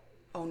 oh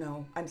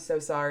no, I'm so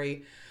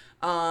sorry.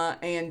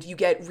 And you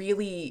get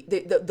really,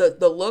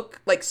 the look,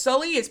 like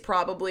Sully is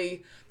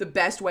probably the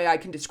best way I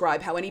can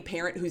describe how any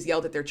parent who's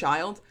yelled at their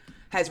child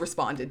has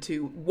responded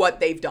to what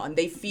they've done.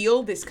 They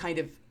feel this kind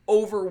of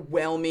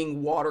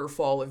overwhelming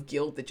waterfall of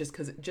guilt that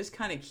just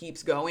kind of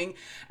keeps going.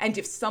 And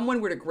if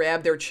someone were to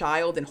grab their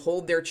child and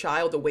hold their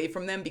child away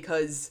from them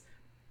because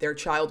their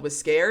child was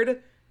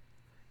scared,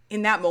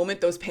 in that moment,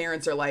 those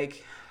parents are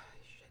like,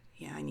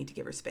 yeah, I need to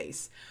give her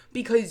space,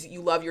 because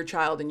you love your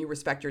child and you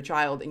respect your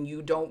child and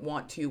you don't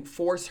want to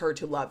force her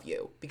to love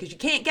you, because you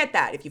can't get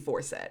that if you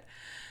force it.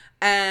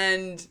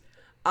 And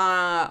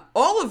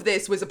all of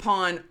this was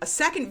upon a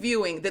second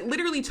viewing that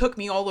literally took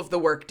me all of the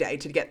workday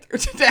to get through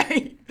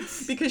today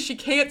because she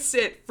can't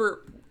sit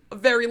for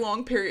very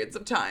long periods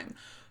of time.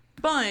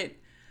 But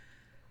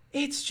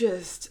it's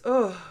just,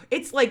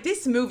 it's like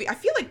this movie, I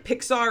feel like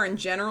Pixar in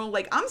general,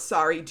 like, I'm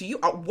sorry, do you,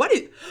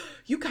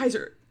 you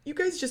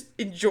guys just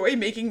enjoy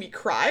making me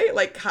cry,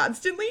 like,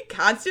 constantly,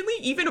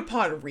 even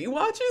upon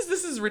rewatches?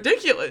 This is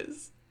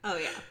ridiculous. Oh,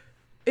 yeah.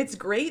 It's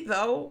great,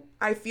 though.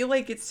 I feel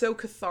like it's so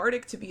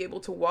cathartic to be able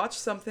to watch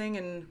something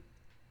and,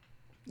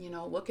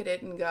 look at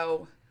it and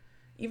go,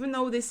 even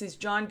though this is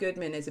John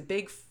Goodman as a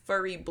big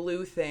furry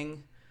blue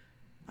thing,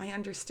 I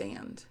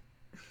understand.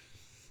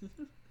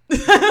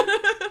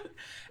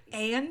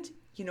 And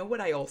you know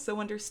what I also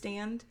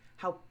understand?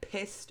 How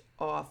pissed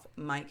off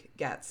Mike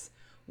gets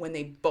when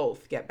they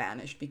both get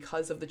banished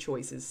because of the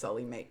choices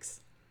Sully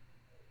makes.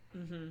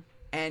 Mm-hmm.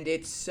 And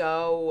it's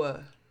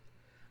so,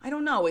 I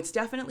don't know. It's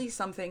definitely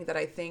something that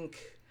I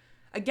think,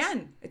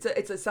 again,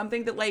 it's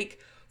something that, like,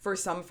 for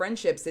some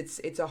friendships,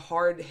 it's a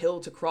hard hill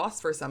to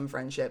cross for some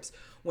friendships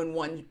when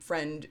one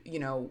friend, you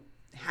know,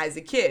 has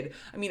a kid.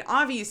 I mean,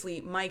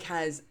 obviously, Mike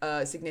has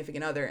a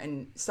significant other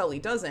and Sully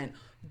doesn't,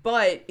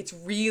 but it's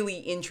really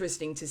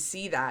interesting to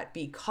see that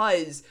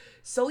because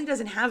Sully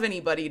doesn't have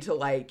anybody to,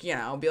 like, you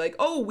know, be like,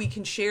 oh, we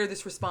can share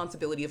this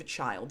responsibility of a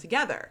child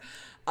together.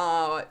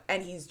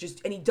 And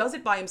he does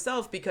it by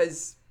himself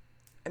because,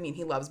 I mean,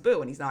 he loves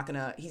Boo and he's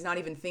not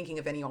even thinking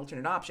of any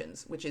alternate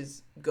options, which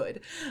is good.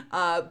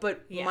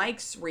 But yeah.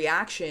 Mike's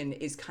reaction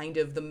is kind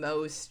of the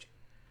most,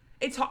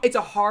 it's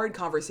a hard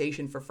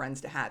conversation for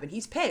friends to have. And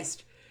he's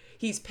pissed.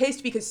 He's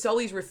pissed because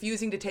Sully's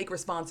refusing to take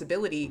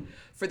responsibility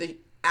for the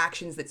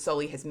actions that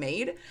Sully has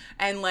made.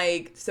 And,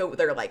 like, so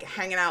they're, like,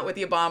 hanging out with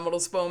the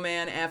Abominable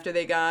Snowman after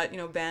they got, you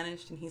know,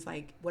 banished. And he's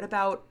like, what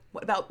about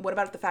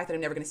the fact that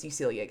I'm never going to see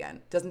Celia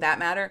again? Doesn't that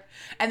matter?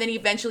 And then he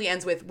eventually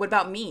ends with, what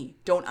about me?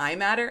 Don't I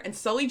matter? And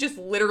Sully just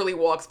literally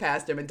walks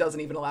past him and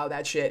doesn't even allow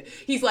that shit.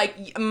 He's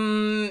like,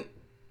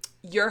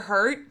 you're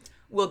hurt.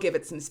 We'll give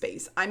it some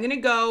space. I'm going to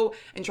go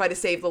and try to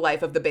save the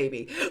life of the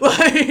baby.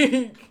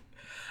 Like,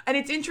 and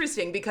it's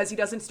interesting because he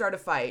doesn't start a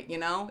fight, you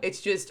know?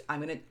 It's just,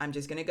 I'm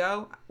just going to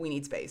go. We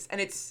need space.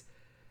 And it's,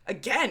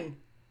 again,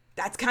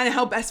 that's kind of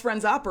how best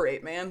friends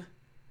operate, man.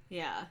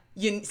 Yeah.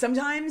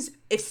 Sometimes,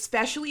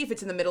 especially if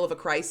it's in the middle of a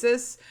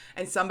crisis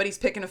and somebody's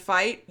picking a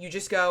fight, you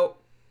just go,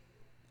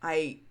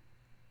 I'm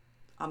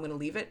going to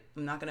leave it.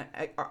 I'm not going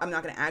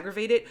to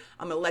aggravate it.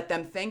 I'm going to let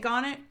them think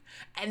on it.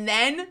 And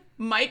then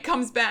Mike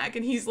comes back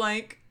and he's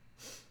like,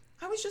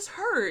 I was just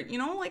hurt, you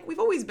know, like, we've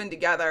always been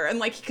together. And,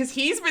 like, because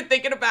he's been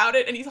thinking about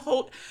it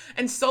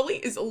and Sully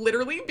is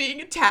literally being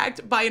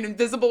attacked by an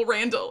invisible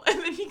Randall. And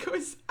then he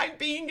goes, I'm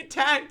being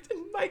attacked.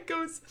 And Mike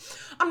goes,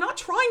 I'm not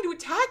trying to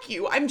attack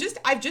you. I've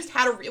just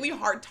had a really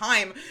hard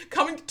time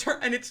coming to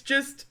terms. And it's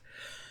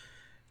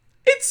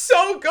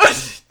so good.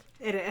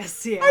 It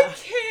is, yeah. I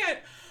can't.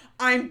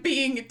 I'm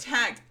being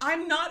attacked.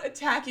 I'm not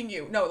attacking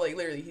you. No, like,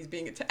 literally, he's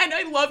being attacked. And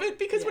I love it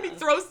because when he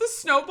throws the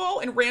snowball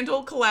and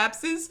Randall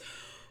collapses,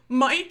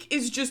 Mike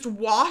is just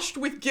washed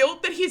with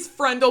guilt that his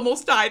friend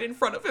almost died in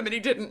front of him and he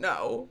didn't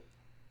know.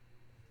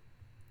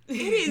 It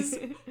is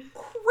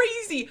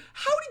crazy.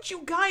 How did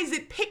you guys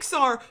at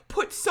Pixar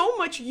put so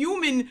much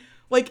human,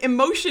 like,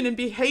 emotion and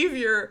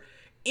behavior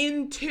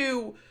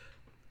into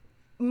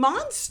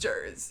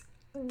monsters?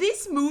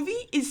 This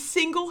movie is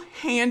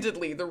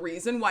single-handedly the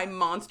reason why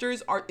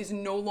monsters is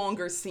no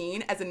longer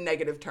seen as a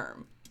negative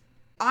term.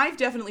 I've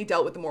definitely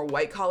dealt with the more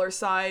white collar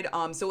side.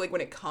 So, like,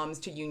 when it comes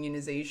to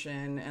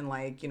unionization and,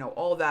 like, you know,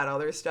 all that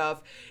other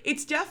stuff,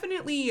 it's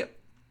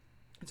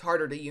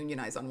harder to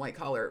unionize on white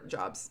collar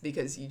jobs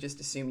because you just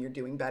assume you're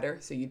doing better,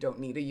 so you don't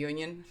need a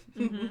union.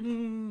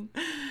 Mm-hmm.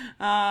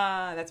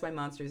 That's why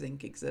Monsters,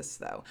 Inc. exists,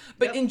 though.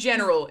 But in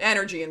general,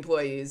 energy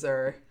employees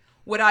are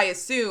what I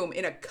assume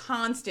in a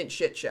constant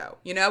shit show.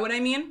 You know what I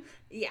mean?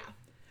 Yeah.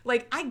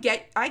 Like, I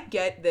get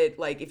that,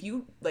 like, if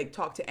you, like,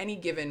 talk to any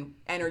given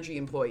energy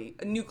employee,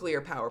 a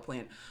nuclear power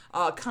plant,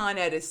 Con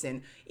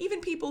Edison, even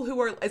people who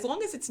are, as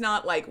long as it's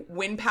not, like,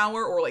 wind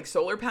power or, like,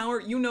 solar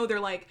power, you know, they're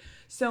like,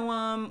 so,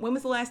 when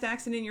was the last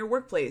accident in your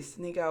workplace?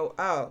 And they go,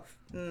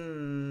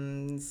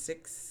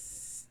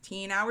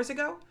 16 hours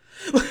ago?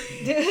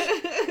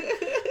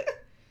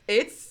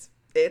 It's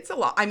a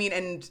lot. I mean,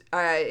 and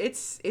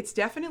it's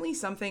definitely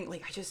something,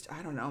 like,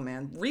 I don't know,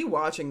 man.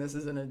 Rewatching this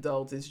as an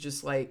adult is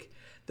just, like,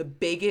 the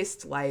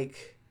biggest,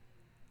 like,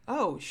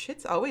 oh,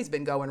 shit's always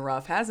been going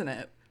rough, hasn't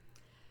it?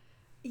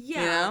 Yeah.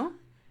 You know?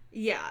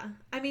 Yeah.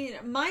 I mean,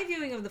 my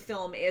viewing of the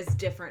film is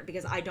different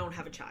because I don't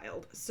have a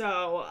child.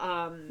 So,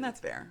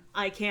 that's fair.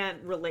 I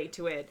can't relate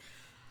to it.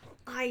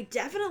 I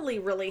definitely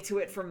relate to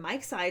it from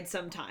Mike's side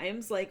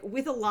sometimes, like,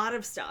 with a lot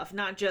of stuff,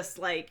 not just,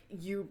 like,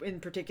 you in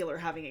particular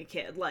having a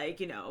kid,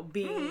 like, you know,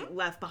 being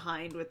left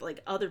behind with,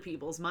 like, other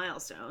people's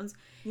milestones.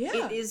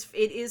 Yeah. It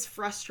is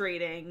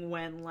frustrating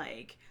when,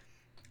 like,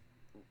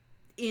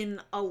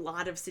 in a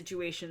lot of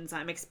situations,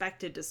 I'm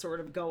expected to sort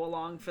of go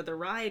along for the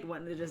ride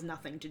when it has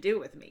nothing to do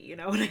with me. You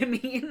know what I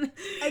mean?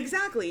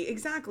 Exactly.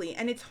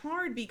 And it's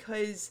hard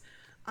because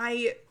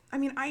it's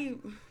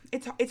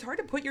hard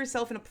to put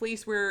yourself in a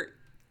place where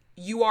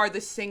you are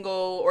the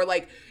single, or,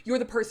 like, you're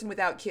the person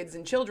without kids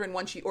and children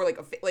once you, or,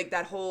 like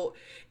that whole,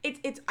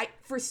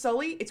 for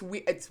Sully,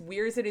 it's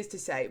weird as it is to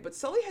say, but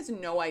Sully has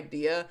no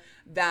idea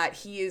that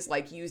he is,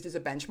 like, used as a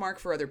benchmark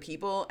for other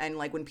people. And,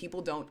 like, when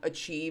people don't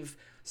achieve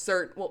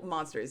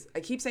monsters, I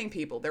keep saying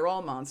people, they're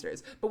all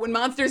monsters, but when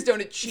monsters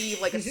don't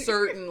achieve, like, a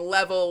certain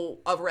level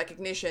of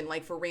recognition,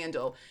 like for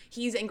Randall,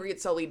 he's angry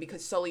at Sully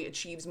because Sully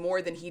achieves more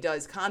than he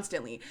does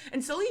constantly.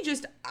 And Sully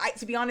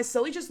to be honest,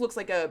 Sully just looks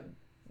like a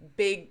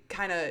big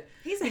kind of,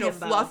 He's a you know,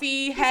 himbo.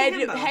 fluffy He's a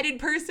himbo. headed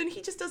person.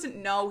 He just doesn't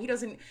know. He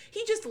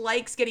just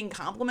likes getting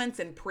compliments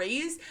and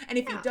praise. And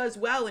if he does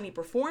well and he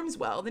performs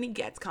well, then he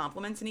gets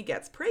compliments and he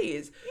gets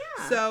praise.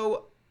 Yeah.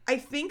 So I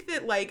think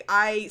that, like,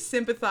 I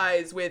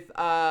sympathize with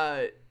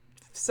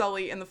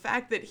Sully and the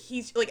fact that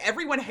he's, like,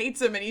 everyone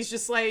hates him and he's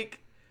just, like,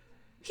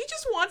 he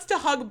just wants to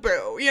hug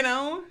Boo, you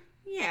know?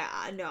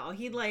 Yeah, no,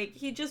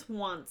 he just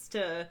wants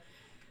to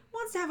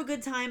have a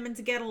good time and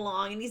to get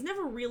along, and he's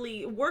never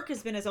really, work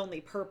has been his only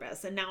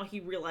purpose, and now he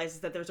realizes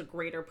that there's a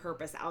greater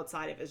purpose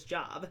outside of his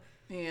job.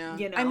 Yeah.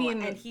 You know, I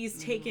mean, and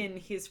he's taken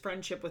his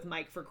friendship with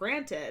Mike for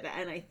granted,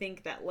 and I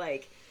think that,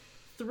 like,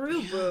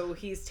 through Boo,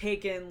 he's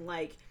taken,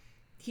 like,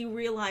 he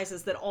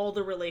realizes that all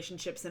the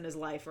relationships in his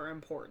life are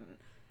important.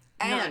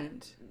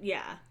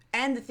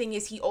 And the thing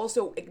is, he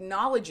also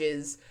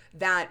acknowledges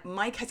that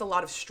Mike has a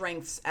lot of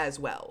strengths as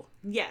well.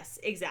 Yes,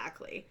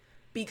 exactly.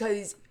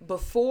 Because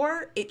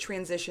before it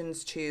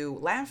transitions to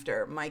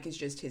Laughter, Mike is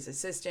just his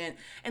assistant.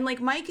 And, like,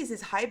 Mike is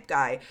his hype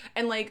guy.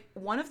 And, like,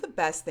 one of the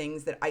best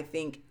things that I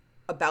think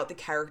about the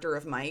character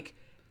of Mike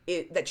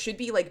that should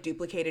be, like,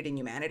 duplicated in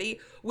Humanity,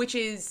 which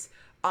is,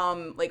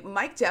 like,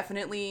 Mike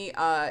definitely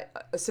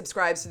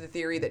subscribes to the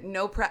theory that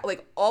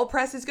all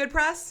press is good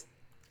press.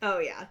 Oh,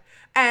 yeah.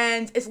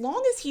 And as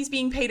long as he's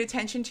being paid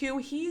attention to,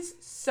 he's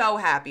so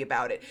happy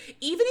about it.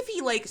 Even if he,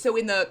 like, so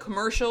in the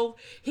commercial,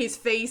 his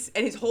face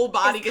and his whole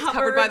body gets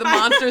covered by the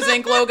Monsters,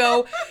 Inc.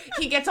 logo.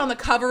 He gets on the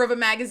cover of a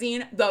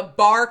magazine. The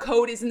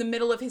barcode is in the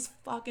middle of his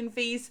fucking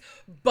face.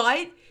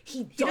 But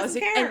he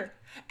doesn't care.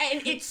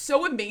 And it's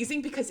so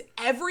amazing because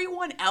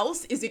everyone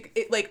else is,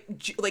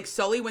 like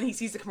Sully, when he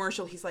sees the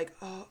commercial, he's like,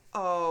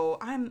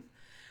 I'm...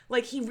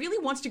 Like, he really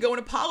wants to go and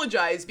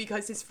apologize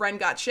because his friend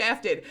got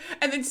shafted.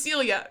 And then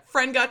Celia,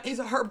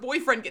 her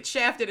boyfriend gets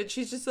shafted, and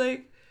she's just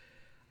like,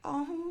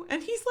 oh.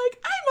 And he's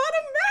like, I'm on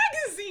a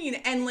magazine.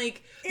 And,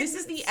 like, this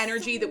is the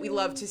energy that we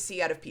love to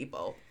see out of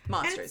people.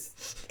 Monsters.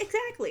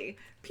 Exactly.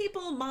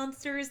 People,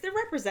 monsters, they're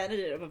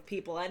representative of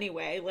people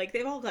anyway. Like,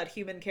 they've all got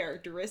human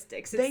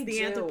characteristics. It's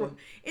the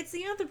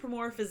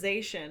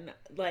anthropomorphization,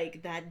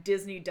 like, that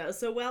Disney does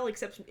so well,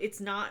 except it's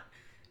not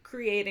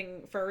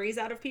creating furries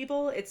out of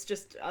people. It's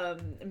just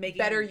making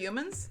better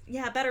humans.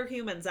 Yeah, better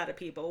humans out of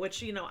people,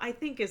 which, you know, I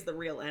think is the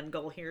real end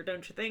goal here,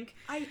 don't you think?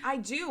 I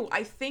do.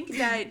 I think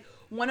that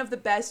one of the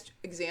best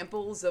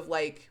examples of,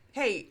 like,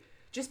 hey,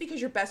 just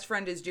because your best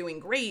friend is doing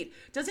great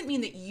doesn't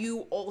mean that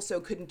you also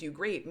couldn't do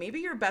great. Maybe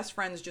your best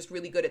friend's just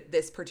really good at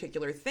this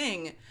particular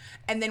thing,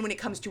 and then when it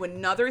comes to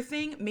another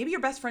thing, maybe your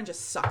best friend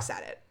just sucks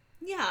at it.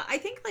 Yeah, I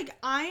think, like,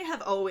 I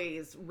have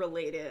always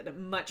related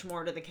much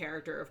more to the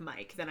character of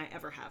Mike than I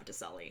ever have to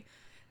Sully.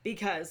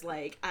 Because,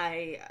 like,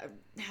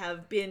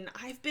 I've been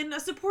a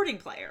supporting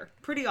player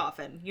pretty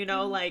often, you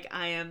know? Like,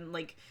 I am,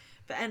 like,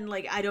 and,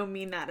 like, I don't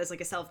mean that as, like,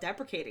 a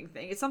self-deprecating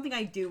thing. It's something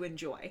I do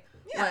enjoy.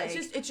 Yeah, like,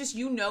 it's just,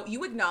 you know,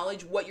 you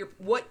acknowledge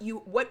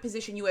what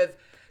position you have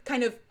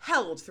kind of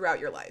held throughout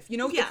your life. You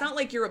know, It's not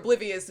like you're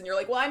oblivious and you're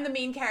like, well, I'm the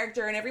main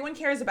character and everyone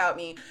cares about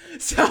me.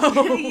 So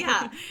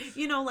yeah,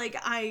 you know, like,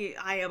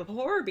 I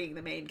abhor being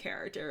the main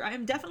character. I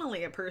am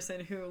definitely a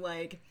person who,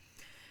 like,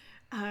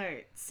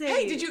 say,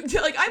 hey, did you,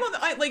 like, I'm on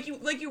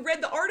the, you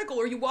read the article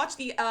or you watched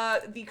the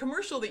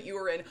commercial that you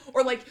were in,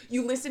 or, like,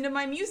 you listened to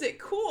my music,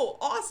 cool,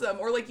 awesome,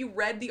 or, like, you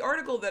read the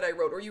article that I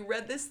wrote, or you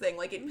read this thing,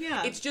 like,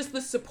 it's just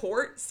the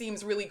support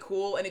seems really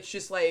cool, and it's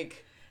just,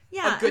 like,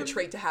 a good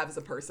trait to have as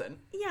a person.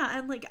 Yeah,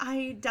 and, like,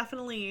 I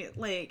definitely,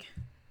 like,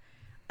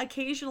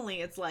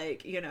 occasionally it's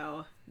like, you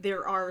know,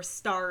 there are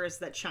stars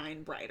that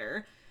shine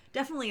brighter.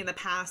 Definitely in the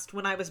past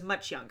when I was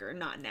much younger,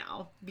 not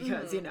now,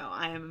 because, you know,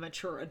 I am a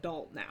mature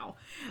adult now.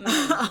 A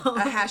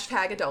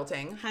hashtag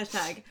adulting.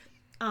 Hashtag.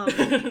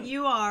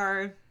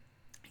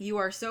 You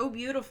are so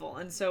beautiful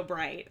and so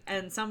bright,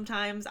 and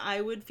sometimes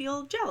I would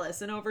feel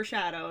jealous and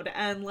overshadowed,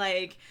 and,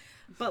 like,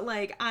 but,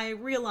 like, I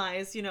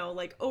realized, you know,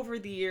 like, over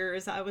the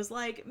years, I was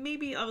like,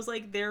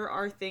 there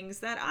are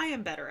things that I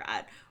am better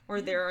at, or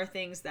there are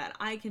things that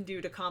I can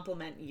do to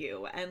compliment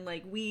you. And,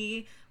 like,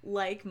 we,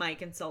 like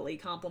Mike and Sully,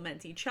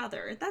 compliment each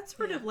other. That's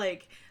sort of,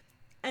 like,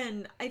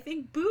 and I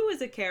think Boo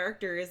as a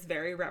character is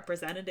very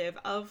representative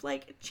of,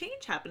 like,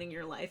 change happening in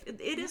your life.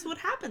 It is what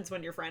happens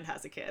when your friend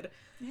has a kid.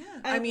 Yeah.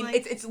 And, I mean,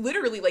 like, it's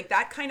literally, like,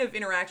 that kind of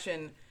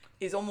interaction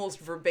is almost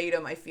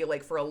verbatim, I feel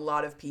like, for a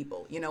lot of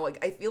people. You know,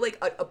 like, I feel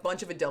like a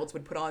bunch of adults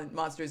would put on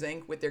Monsters,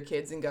 Inc. with their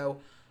kids and go,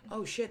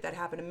 oh, shit, that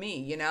happened to me,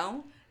 you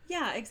know?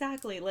 Yeah,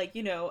 exactly. Like,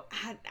 you know,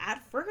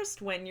 at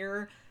first, when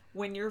your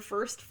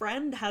first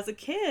friend has a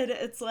kid,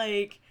 it's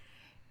like,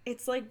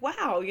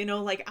 wow, you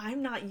know, like,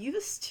 I'm not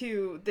used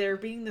to there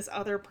being this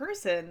other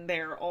person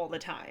there all the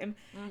time.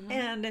 Mm-hmm.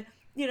 And,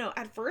 you know,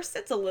 at first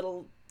it's a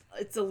little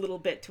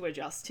bit to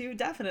adjust to,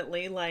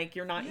 definitely. Like,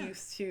 you're not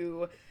used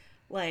to,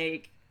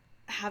 like,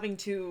 having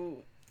to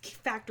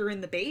factor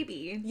in the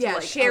baby. Yeah,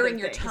 like, sharing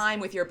your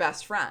time with your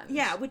best friend.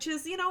 Yeah, which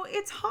is, you know,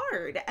 it's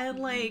hard. And,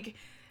 like,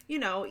 you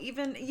know,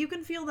 even you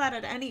can feel that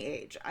at any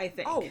age, I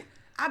think. Oh,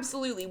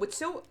 Absolutely. What's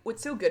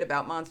so good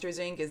about Monsters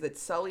Inc. is that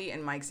Sully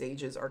and Mike's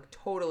ages are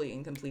totally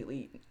and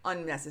completely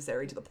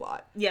unnecessary to the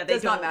plot. Yeah, it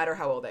does not matter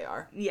how old they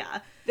are. Yeah.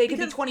 They could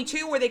be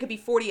 22 or they could be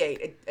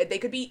 48. They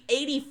could be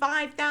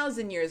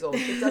 85,000 years old.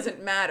 It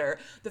doesn't matter.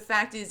 The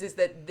fact is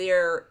that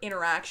their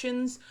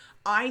interactions,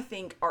 I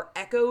think, are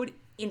echoed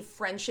in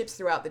friendships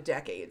throughout the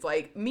decades.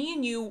 Like, me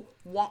and you,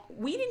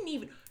 we didn't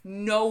even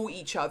know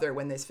each other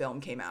when this film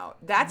came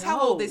out. That's how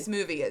old this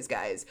movie is,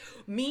 guys.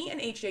 Me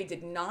and HJ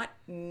did not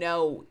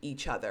know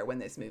each other when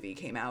this movie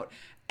came out.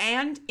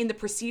 And in the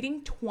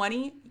preceding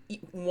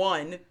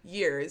 21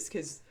 years,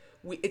 because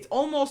it's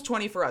almost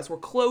 20 for us. We're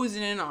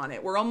closing in on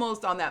it. We're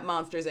almost on that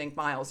Monsters, Inc.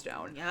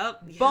 milestone.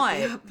 Yep.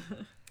 But,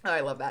 I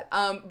love that.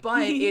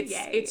 But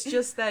it's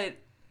just that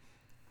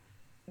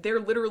they're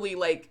literally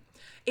like,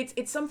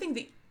 it's something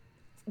that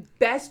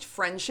best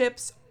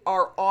friendships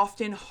are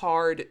often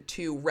hard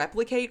to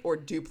replicate or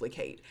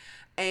duplicate.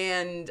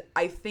 And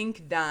I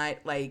think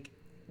that, like,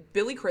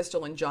 Billy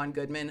Crystal and John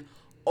Goodman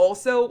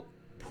also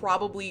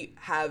probably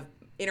have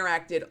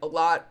interacted a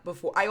lot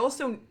before. I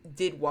also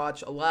did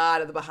watch a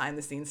lot of the behind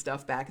the scenes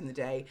stuff back in the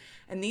day,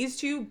 and these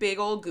two big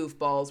old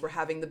goofballs were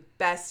having the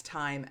best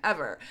time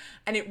ever.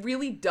 And it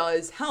really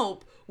does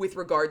help with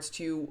regards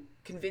to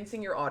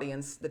convincing your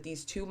audience that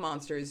these two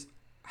monsters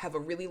have a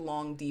really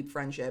long, deep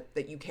friendship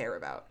that you care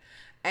about.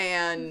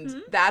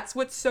 And that's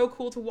what's so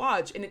cool to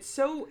watch. And it's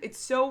so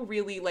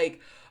really,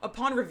 like,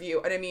 upon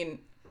review, and I mean,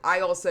 I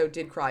also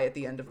did cry at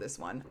the end of this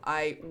one.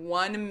 I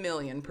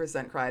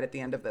 1,000,000% cried at the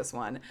end of this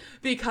one,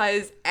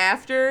 because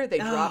after they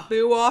drop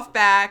Boo off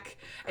back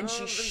and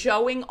she's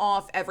showing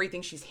off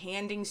everything, she's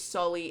handing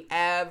Sully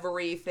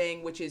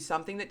everything, which is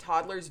something that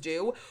toddlers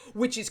do,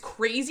 which is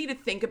crazy to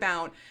think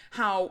about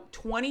how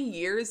 20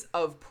 years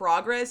of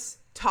progress.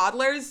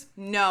 Toddlers,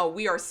 no,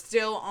 we are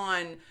still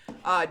on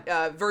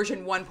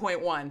version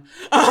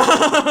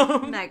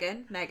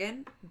 1.1.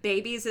 Megan,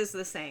 babies is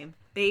the same.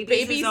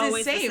 Babies is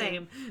always the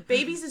same.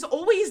 Babies is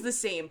always the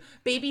same.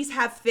 Babies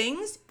have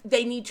things.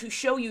 They need to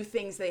show you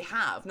things they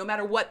have, no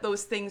matter what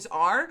those things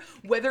are,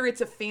 whether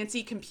it's a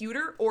fancy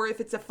computer or if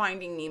it's a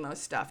Finding Nemo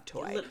stuffed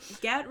toy.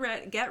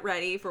 Get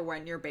ready for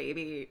when your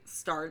baby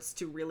starts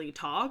to really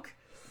talk.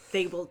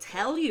 They will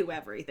tell you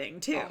everything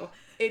too.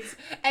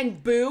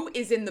 And Boo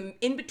is in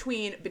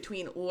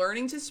between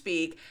learning to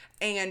speak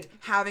and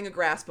having a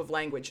grasp of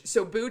language.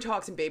 So Boo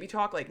talks in baby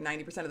talk like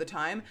 90% of the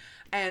time.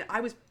 And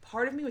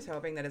part of me was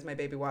hoping that as my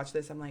baby watched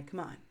this, I'm like,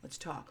 come on, let's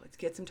talk. Let's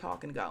get some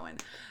talking going.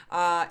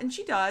 And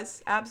she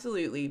does,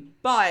 absolutely.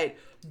 But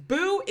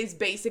Boo is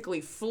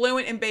basically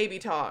fluent in baby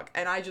talk.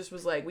 And I just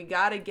was like, we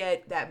got to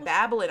get that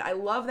babbling. I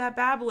love that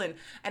babbling.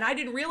 And I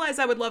didn't realize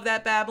I would love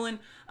that babbling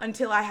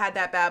until I had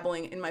that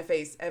babbling in my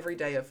face every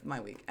day of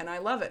my week. And I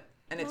love it.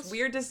 And it's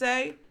weird to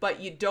say, but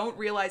you don't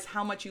realize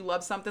how much you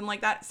love something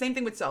like that. Same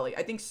thing with Sully.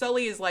 I think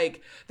Sully is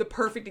like the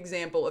perfect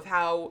example of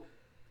how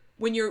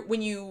when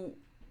you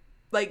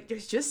like,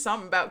 there's just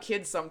something about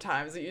kids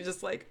sometimes that you're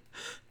just like,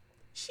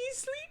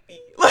 she's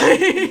sleepy.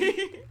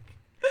 Like,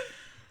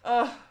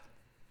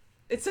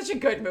 it's such a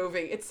good movie.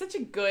 It's such a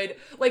good,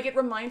 like, it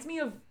reminds me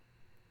of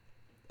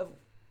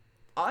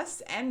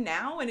us and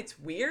now, and it's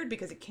weird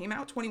because it came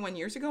out 21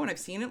 years ago and I've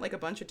seen it like a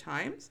bunch of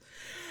times.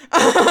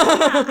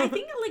 I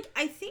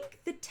think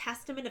the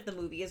testament of the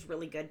movie is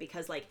really good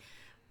because, like,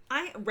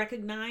 I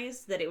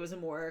recognize that it was a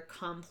more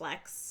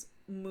complex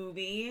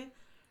movie.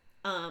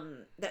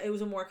 That it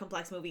was a more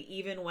complex movie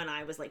even when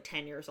I was like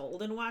 10 years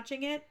old and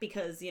watching it,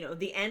 because, you know,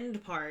 the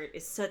end part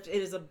is it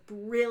is a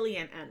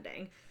brilliant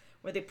ending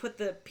where they put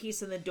the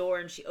piece in the door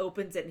and she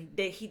opens it and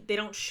they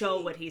don't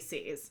show what he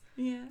sees.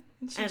 Yeah.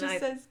 And she just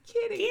says,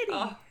 kitty.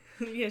 Oh.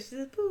 Yeah, she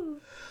says,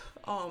 poo.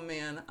 Oh,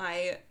 man.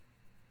 I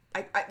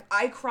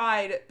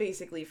cried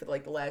basically for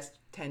like the last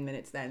 10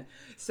 minutes then.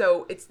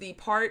 So it's the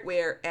part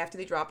where after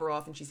they drop her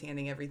off and she's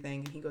handing everything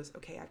and he goes,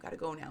 okay, I've got to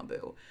go now,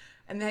 Boo.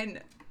 And then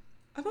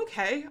I'm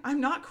okay.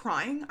 I'm not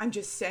crying. I'm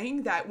just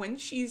saying that when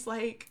she's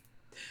like,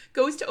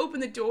 goes to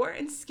open the door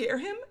and scare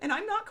him, and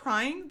I'm not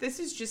crying. This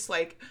is just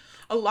like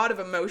a lot of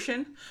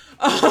emotion.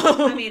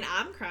 I mean,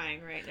 I'm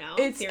crying right now.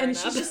 And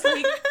she's just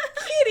like,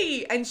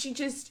 kitty. And she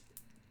thinks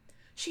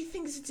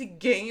it's a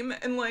game.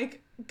 And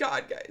like,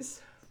 God,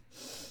 guys,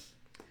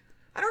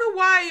 I don't know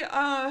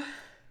why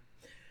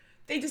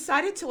they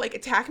decided to like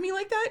attack me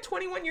like that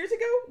 21 years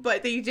ago,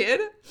 but they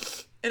did.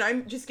 And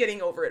I'm just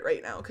getting over it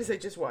right now because I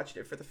just watched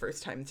it for the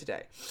first time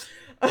today.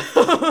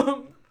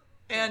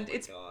 And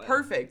it's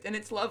perfect and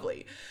it's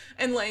lovely.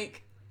 And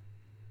like,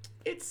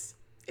 it's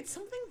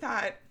something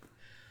that,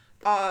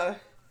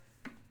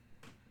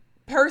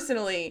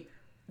 personally,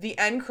 the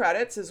end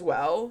credits as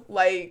well,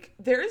 like,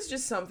 there is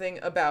just something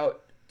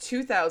about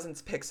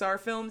 2000s Pixar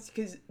films,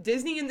 because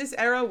Disney in this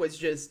era was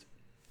just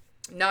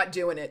not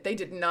doing it. They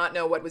did not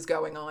know what was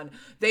going on.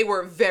 They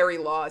were very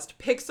lost.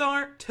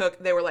 Pixar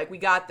they were like, we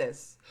got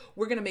this.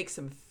 We're going to make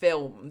some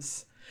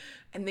films.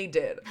 And they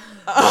did.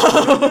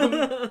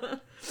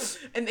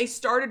 And they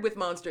started with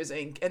Monsters,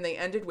 Inc. and they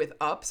ended with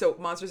Up. So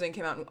Monsters, Inc.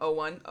 came out in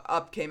 2001.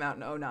 Up came out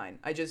in 2009.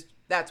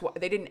 That's why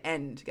they didn't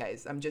end,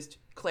 guys. I'm just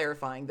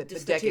clarifying that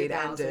Just the the decade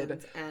 2000s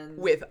ended and-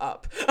 with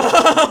Up.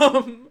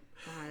 God.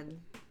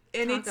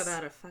 And Talk it's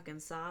about a fucking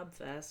sob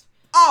fest.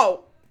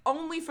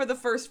 only for the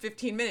first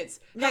 15 minutes.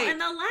 No, Hey, in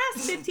the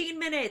last 15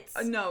 minutes.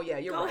 no, yeah,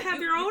 you're Go right.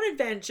 have your own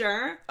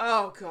adventure.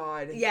 Oh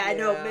God. Yeah, I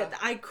know, but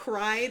I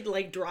cried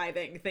like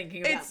driving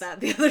thinking about that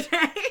the other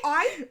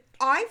day.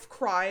 I've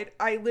cried.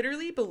 I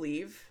literally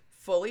believe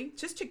fully,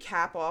 just to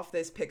cap off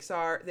this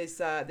Pixar,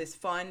 this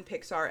fun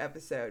Pixar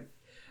episode.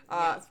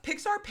 Yes.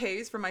 Pixar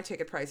pays for my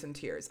ticket price in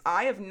tears.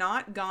 I have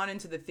not gone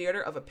into the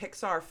theater of a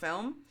Pixar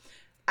film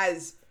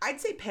as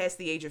I'd say past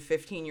the age of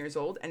 15 years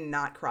old and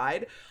not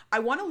cried. I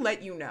want to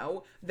let you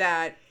know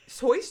that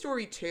Toy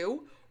Story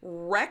 2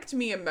 wrecked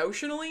me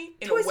emotionally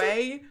in a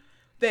way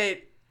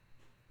that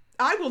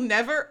I will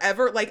never,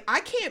 ever, like,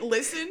 I can't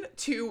listen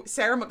to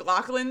Sarah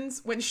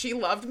McLachlan's When She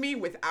Loved Me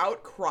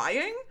without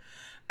crying.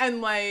 And,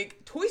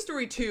 like, Toy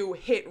Story 2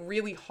 hit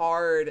really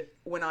hard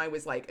when I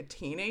was, like, a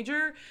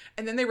teenager.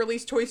 And then they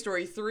released Toy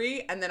Story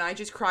 3, and then I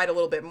just cried a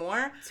little bit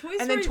more.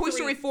 And then Toy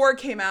Story 4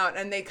 came out,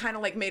 and they kind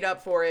of, like, made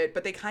up for it,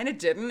 but they kind of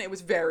didn't. It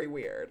was very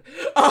weird.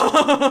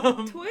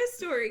 Toy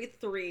Story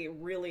 3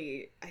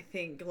 really, I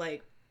think,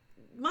 like,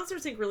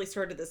 Monsters, Inc. really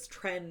started this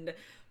trend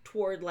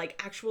toward,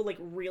 like, actual, like,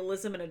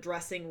 realism and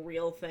addressing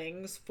real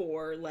things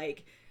for,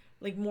 like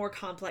more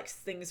complex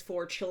things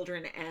for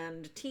children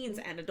and teens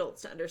and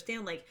adults to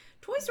understand. Like,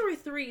 Toy Story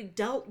 3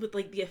 dealt with,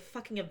 like, the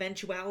fucking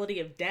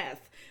eventuality of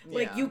death.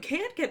 Like, you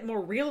can't get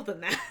more real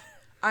than that.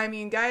 I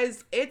mean,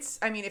 guys,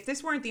 if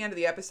this weren't the end of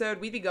the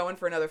episode, we'd be going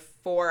for another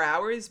 4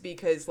 hours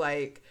because,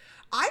 like,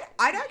 I'd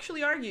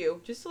actually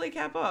argue, just to, like,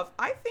 cap off,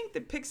 I think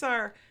that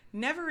Pixar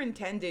never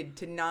intended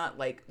to not,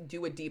 like,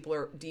 do a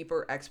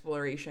deeper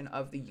exploration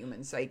of the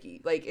human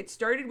psyche. Like, it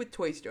started with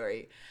Toy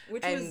Story.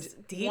 Which and was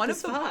deep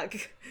as fuck.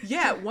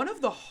 Yeah, one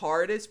of the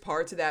hardest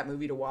parts of that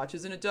movie to watch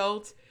as an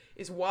adult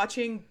is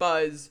watching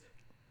Buzz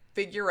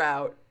figure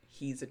out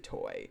he's a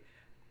toy.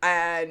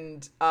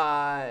 And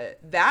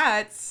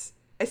that's,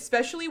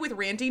 especially with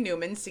Randy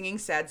Newman singing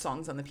sad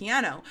songs on the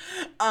piano.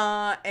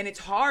 And it's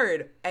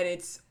hard, and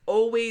it's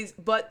always,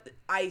 but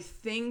I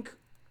think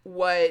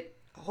what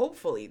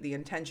hopefully the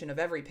intention of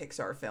every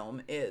Pixar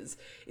film is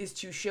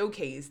to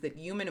showcase that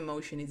human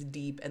emotion is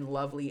deep and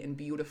lovely and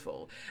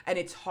beautiful. And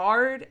it's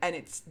hard and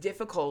it's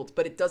difficult,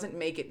 but it doesn't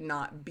make it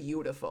not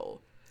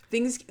beautiful.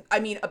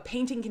 A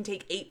painting can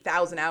take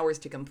 8,000 hours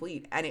to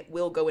complete, and it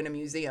will go in a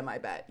museum, I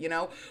bet, you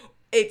know?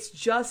 It's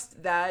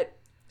just that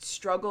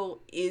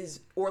struggle is,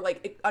 or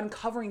like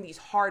uncovering these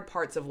hard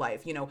parts of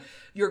life, you know,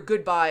 your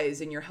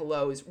goodbyes and your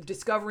hellos,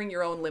 discovering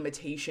your own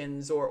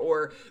limitations,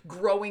 or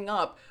growing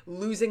up,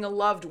 losing a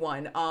loved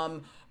one,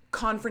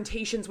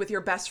 confrontations with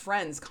your best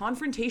friends,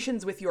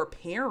 confrontations with your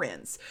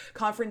parents,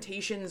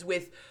 confrontations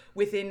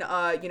within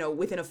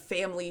a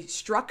family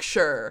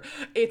structure.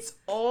 It's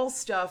all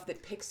stuff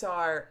that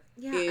Pixar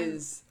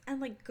is. And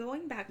like,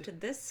 going back to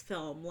this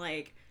film,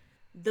 like,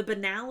 the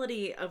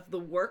banality of the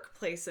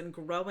workplace and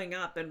growing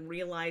up and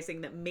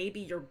realizing that maybe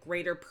your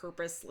greater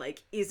purpose,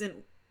 like,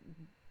 isn't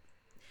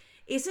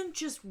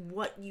just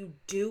what you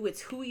do,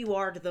 it's who you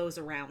are to those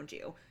around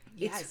you.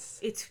 Yes.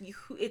 It's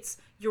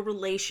your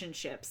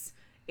relationships.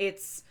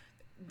 It's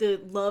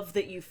the love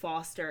that you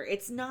foster.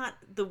 It's not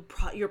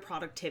your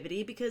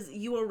productivity, because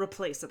you are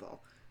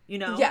replaceable, you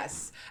know?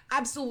 Yes,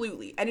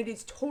 absolutely. And it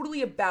is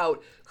totally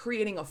about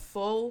creating a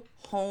full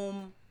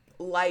home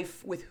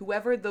life with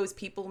whoever those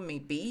people may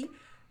be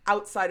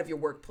outside of your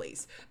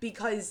workplace.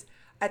 Because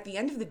at the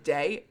end of the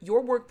day,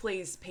 your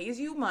workplace pays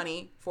you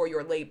money for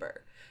your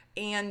labor.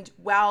 And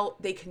while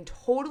they can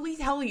totally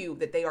tell you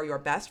that they are your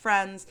best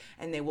friends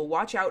and they will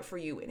watch out for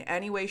you in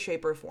any way,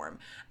 shape, or form.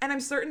 And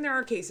I'm certain there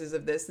are cases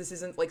of this. This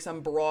isn't like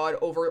some broad,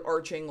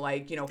 overarching,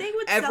 like, you know,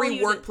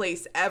 every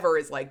workplace ever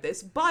is like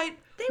this. But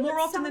more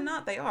often than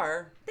not, they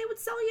are. They would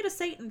sell you to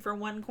Satan for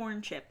one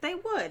corn chip. They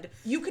would.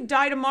 You could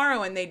die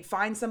tomorrow and they'd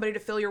find somebody to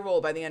fill your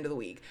role by the end of the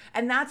week.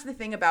 And that's the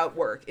thing about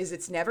work, is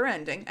it's never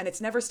ending and it's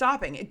never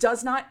stopping. It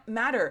does not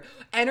matter.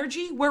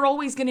 Energy, we're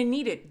always going to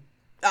need it.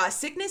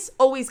 Sickness,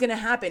 always going to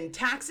happen.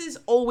 Taxes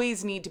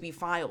always need to be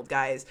filed,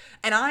 guys.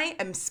 And I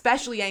am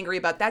especially angry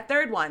about that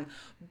third one.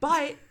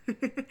 But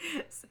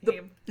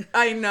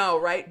I know,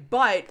 right?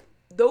 But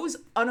those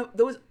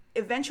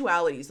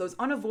eventualities, those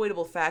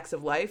unavoidable facts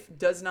of life,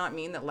 does not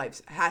mean that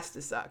life has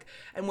to suck.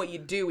 And what you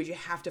do is you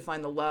have to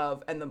find the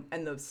love and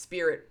the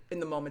spirit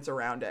in the moments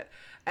around it.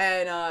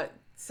 And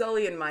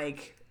Sully and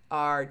Mike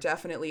are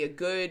definitely a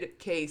good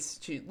case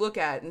to look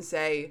at and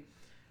say,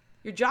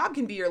 your job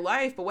can be your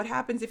life, but what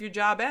happens if your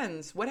job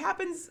ends? What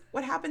happens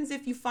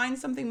if you find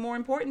something more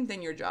important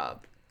than your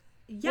job?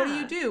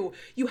 Yeah. What do?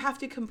 You have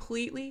to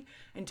completely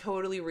and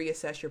totally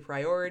reassess your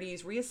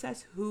priorities,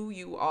 reassess who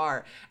you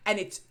are. And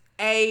it's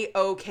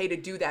okay to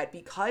do that,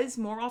 because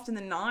more often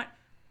than not,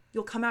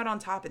 you'll come out on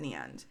top in the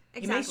end.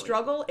 Exactly. You may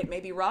struggle, it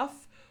may be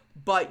rough,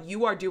 but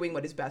you are doing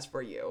what is best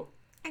for you.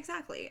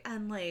 Exactly.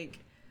 And like,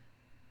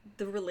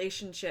 the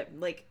relationship,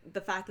 like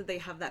the fact that they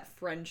have that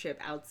friendship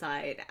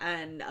outside,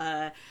 and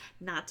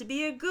not to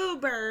be a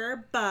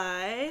goober, but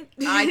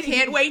I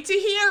can't wait to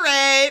hear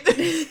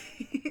it.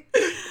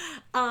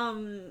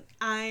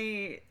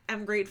 I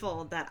am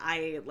grateful that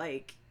I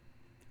like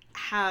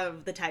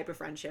have the type of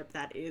friendship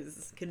that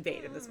is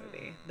conveyed in this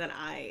movie, that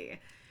I,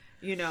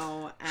 you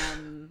know,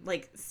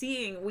 like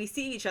we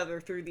see each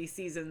other through these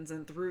seasons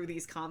and through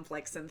these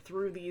conflicts and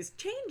through these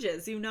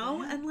changes, you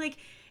know, and like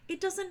it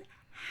doesn't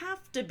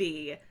have to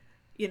be,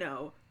 you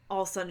know,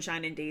 all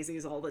sunshine and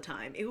daisies all the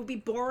time. It would be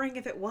boring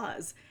if it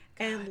was.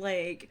 God. And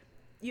like,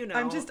 you know,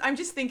 I'm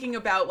just thinking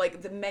about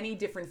like the many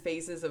different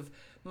phases of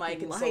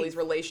Mike and Sully's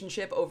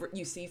relationship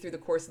you see through the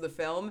course of the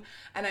film,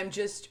 and I'm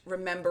just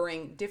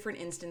remembering different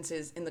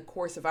instances in the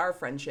course of our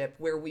friendship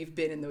where we've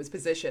been in those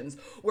positions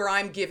where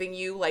I'm giving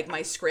you like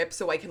my script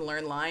so I can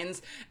learn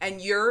lines,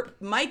 and you're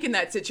Mike in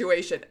that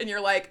situation, and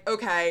you're like,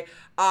 okay,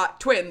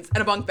 twins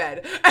and a bunk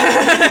bed.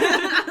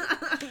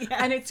 Yes.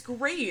 And it's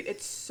great.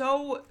 It's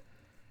so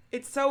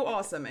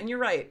awesome. And you're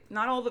right.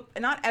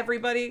 Not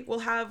everybody will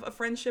have a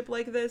friendship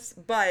like this,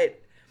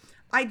 but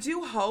I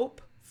do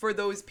hope for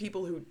those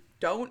people who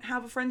don't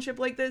have a friendship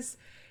like this,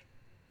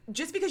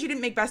 just because you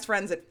didn't make best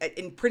friends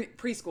in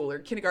preschool or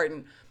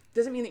kindergarten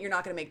doesn't mean that you're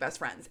not going to make best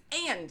friends.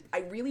 And I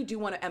really do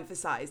want to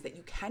emphasize that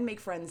you can make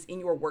friends in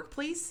your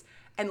workplace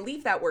and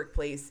leave that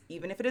workplace,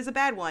 even if it is a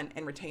bad one,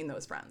 and retain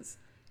those friends.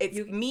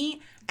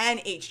 Me and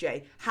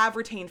HJ have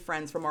retained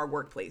friends from our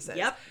workplaces.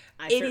 Yep,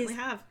 I certainly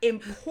have. It is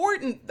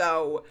important,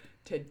 though,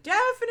 to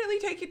definitely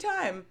take your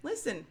time.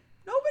 Listen,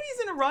 nobody's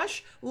in a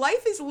rush.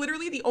 Life is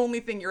literally the only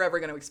thing you're ever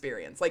going to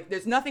experience. Like,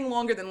 there's nothing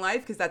longer than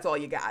life because that's all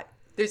you got.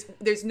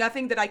 There's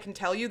nothing that I can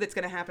tell you that's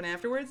going to happen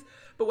afterwards.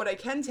 But what I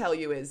can tell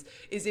you is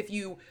if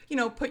you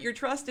put your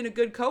trust in a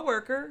good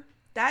coworker,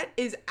 that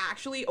is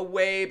actually a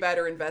way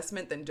better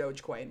investment than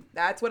Dogecoin.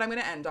 That's what I'm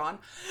going to end on.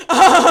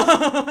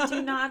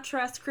 Do not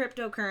trust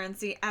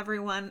cryptocurrency.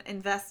 Everyone,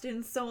 invest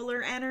in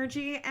solar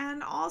energy,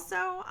 and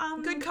also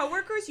good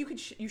coworkers.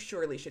 You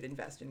surely should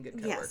invest in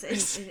good coworkers.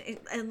 Yes,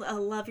 and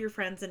love your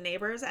friends and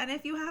neighbors. And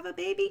if you have a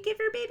baby, give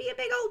your baby a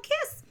big old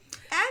kiss.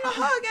 And a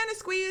hug and a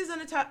squeeze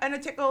and a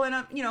tickle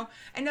and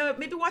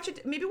maybe watch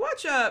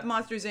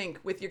Monsters Inc.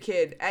 with your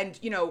kid, and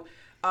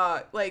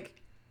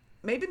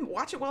maybe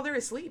watch it while they're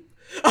asleep.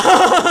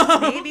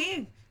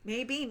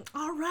 Maybe.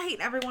 All right,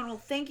 everyone. Well,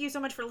 thank you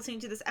so much for listening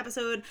to this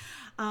episode.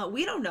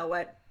 We don't know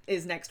what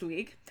is next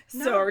week.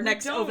 Over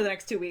the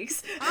next 2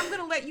 weeks. I'm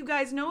going to let you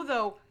guys know,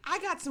 though, I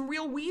got some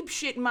real weeb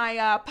shit in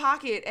my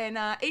pocket, and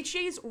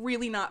HJ's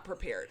really not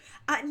prepared.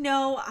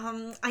 No,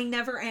 I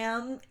never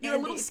am. You're a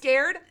little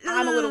scared.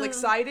 I'm a little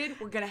excited.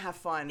 We're going to have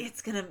fun.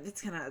 It's gonna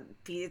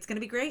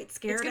be great.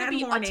 Scared it's gonna and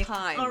be horny. A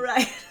time. All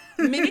right.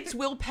 Minutes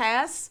will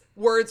pass.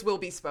 Words will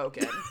be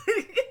spoken.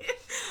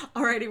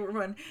 Alrighty,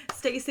 everyone.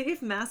 Stay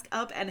safe, mask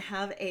up, and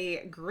have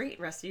a great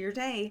rest of your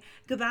day.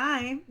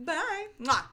 Goodbye. Bye. Mwah.